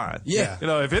mom fine. Yeah.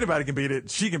 If anybody can beat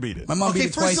it, she can beat it. My mom Okay, beat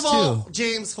it twice first of all, too.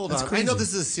 James, hold That's on. I crazy. know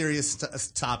this is a serious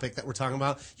topic that we're talking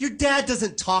about. Your dad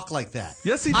doesn't talk like that.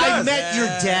 Yes, he I does. met your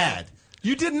dad.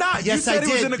 You did not. Yes, you said I did.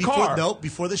 he was in the before, car. No,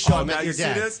 before the show, Oh, I now met you your see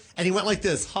dad. this? And he went like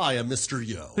this. Hi, I'm Mr.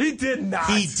 Yo. He did not.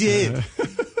 He did.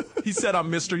 He said,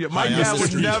 I'm Mr. Yo. My Hi, I'm dad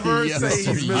would Mr. never Yo. say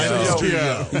he's Mr. Mr.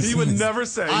 Yo. Yo. He would never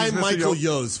say he's I'm Mr. Michael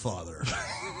Yo. Yo's father.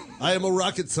 I am a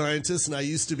rocket scientist, and I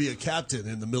used to be a captain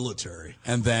in the military.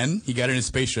 And then he got in his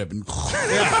spaceship and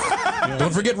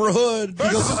don't forget Hood.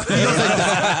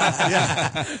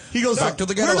 He goes, Back to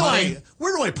the ghetto, honey.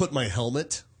 where do I put my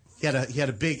helmet? He had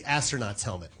a big astronaut's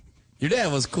helmet. Your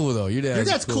dad was cool though. Your Your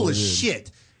dad's cool as dude.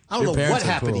 shit. I don't Your know what parents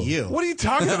are happened cool. to you. What are you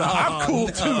talking about? I'm cool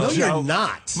too, No, Joe. you're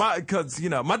not. Because,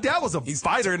 my dad was a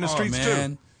fighter in the oh, streets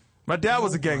man. too. My dad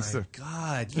was a gangster.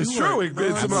 God, It's you true. are It's in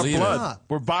I our believe blood. it.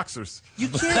 We're boxers. You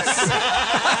can't.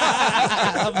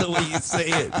 I love the way you say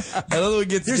it. I love the way it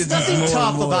gets. There's gets nothing more and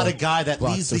tough more. about a guy that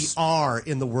leaves the Boxers. R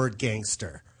in the word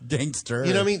gangster. Gangster.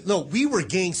 You know what I mean? No, we were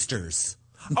gangsters.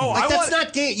 Oh, Like, I that's want.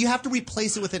 not gang. You have to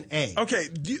replace it with an A. Okay,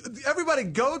 everybody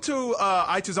go to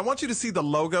iTunes. I want you to see the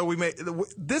logo we made.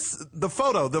 The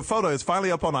photo is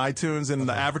finally up on iTunes and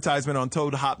the advertisement on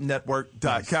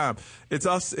ToadHopNetwork.com. It's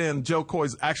us in Joe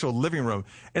Coy's actual living room.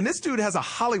 And this dude has a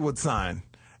Hollywood sign.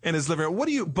 in his living room. What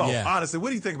do you, Bo, Yeah. honestly, what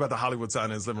do you think about the Hollywood sign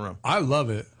in his living room? I love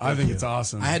it. I think it's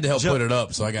awesome. I had to help put it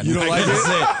up, so I got You don't like to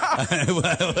say.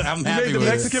 I'm You happy made the with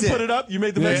Mexican it. put it up? You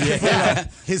made the Mexican put it up? Yeah.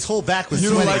 His whole back was You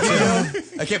don't sweaty. like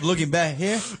it? I kept looking back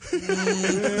here.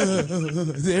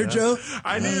 There, Joe.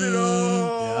 I need it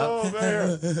all over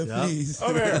here. Please.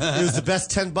 Over here. It was the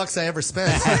best $10 I ever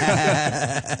spent.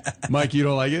 Mike, you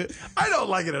don't like it? I don't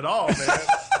like it at all, man.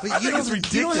 But I you think it's don't-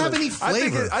 ridiculous. you don't have any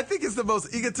flavor. I think it's the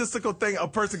most egotistical thing a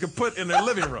person could put in their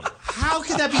living room. How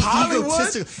could that be Hollywood?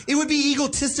 egotistical? It would be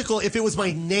egotistical if it was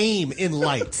my name in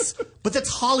lights. But that's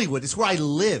Hollywood. It's where I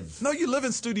live. No, you live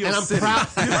in Studio And I'm City.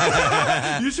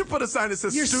 proud. You should put a sign that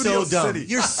says You're Studio so dumb. City.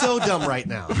 You're so dumb right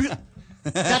now.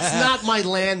 That's not my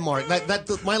landmark.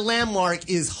 My landmark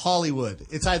is Hollywood.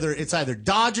 It's either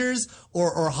Dodgers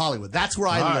or Hollywood. That's where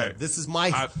I All live. right. This is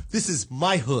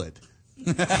my hood.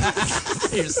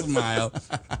 Your smile.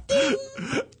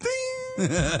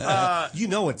 You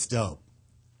know it's dope.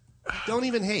 Don't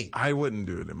even hate. I wouldn't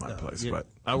do it in my place, but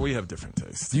we have different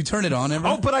tastes. You turn it on ever?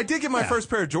 Oh, but I did get my first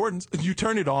pair of Jordans. You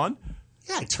turn it on?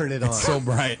 Yeah, I turn it on. So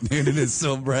bright, dude. It is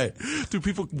so bright. Do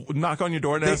people knock on your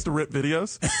door and ask to rip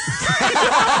videos?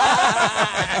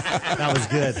 That was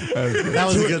good. That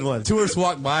was a good one. Tourists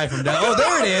walk by from down. Oh,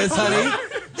 there it is, honey.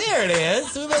 There it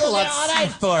is. We've been looking all night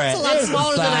for it. It's a lot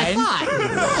smaller than I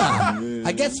thought. Yeah.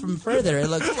 I guess from further it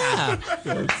looks. Yeah.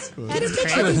 Get a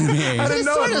picture with me. I didn't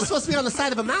know It's it. supposed to be on the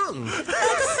side of a mountain.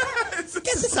 It's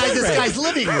inside this guy's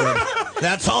living room.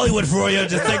 That's Hollywood for you.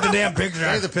 Just take the damn picture.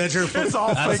 There's the picture. It's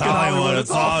all That's fake in Hollywood.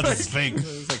 It's all just fake.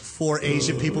 There's like 4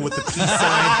 Asian people with the peace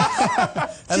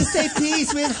sign. Just say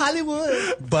peace. We're in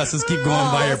Hollywood. Buses keep going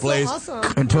by your that's place. So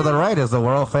awesome. And to the right is the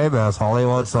world famous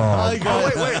Hollywood song.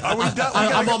 Oh, wait. Are we done?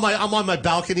 I'm on my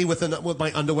balcony with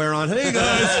my underwear on. Hey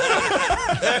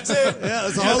guys, That's it. yeah,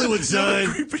 it's a Hollywood sign.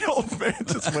 Creepy old man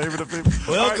just waving at people.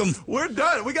 Welcome. All right, we're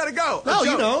done. We got to go. No,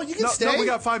 Joe. you can No, stay. we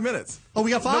got 5 minutes. Oh,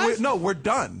 we got 5? No, we're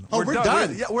done. Oh, we're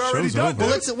done. Yeah, we're already Show's done. over.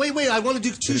 Well, dude. let's wait. I want to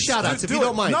do 2 shout-outs, if do you it.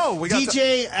 don't mind. No, we got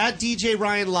DJ at DJ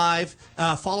Ryan Live.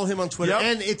 Follow him on Twitter. Yep.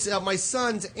 And it's my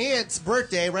son's aunt's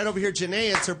birthday right over here.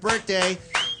 Janaea, it's her birthday.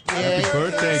 Happy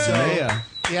birthday, Janaea.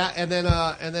 Yeah, and then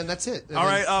that's it. And All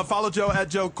then- right, follow Joe at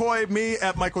Joe Coy, me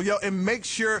at Michael Yo, and make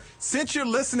sure, since you're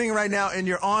listening right now and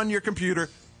you're on your computer,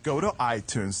 go to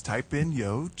iTunes, type in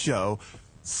Yo Joe,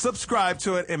 subscribe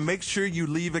to it, and make sure you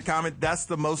leave a comment. That's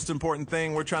the most important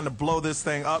thing. We're trying to blow this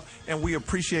thing up, and we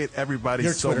appreciate everybody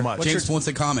Your so Twitter. much. What's James wants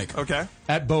a comic. Okay?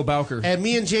 At Bo Bowker. And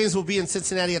me and James will be in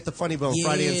Cincinnati at the Funny Bone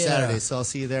Friday and Yeah. Saturday, so I'll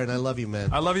see you there, and I love you, man.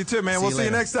 I love you too, man. See We'll you see you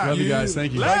later. next time. Love you guys.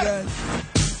 Thank you. Later.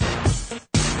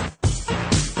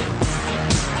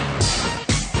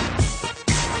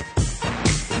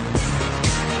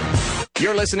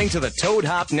 You're listening to the Toad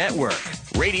Hop Network,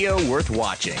 radio worth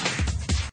watching.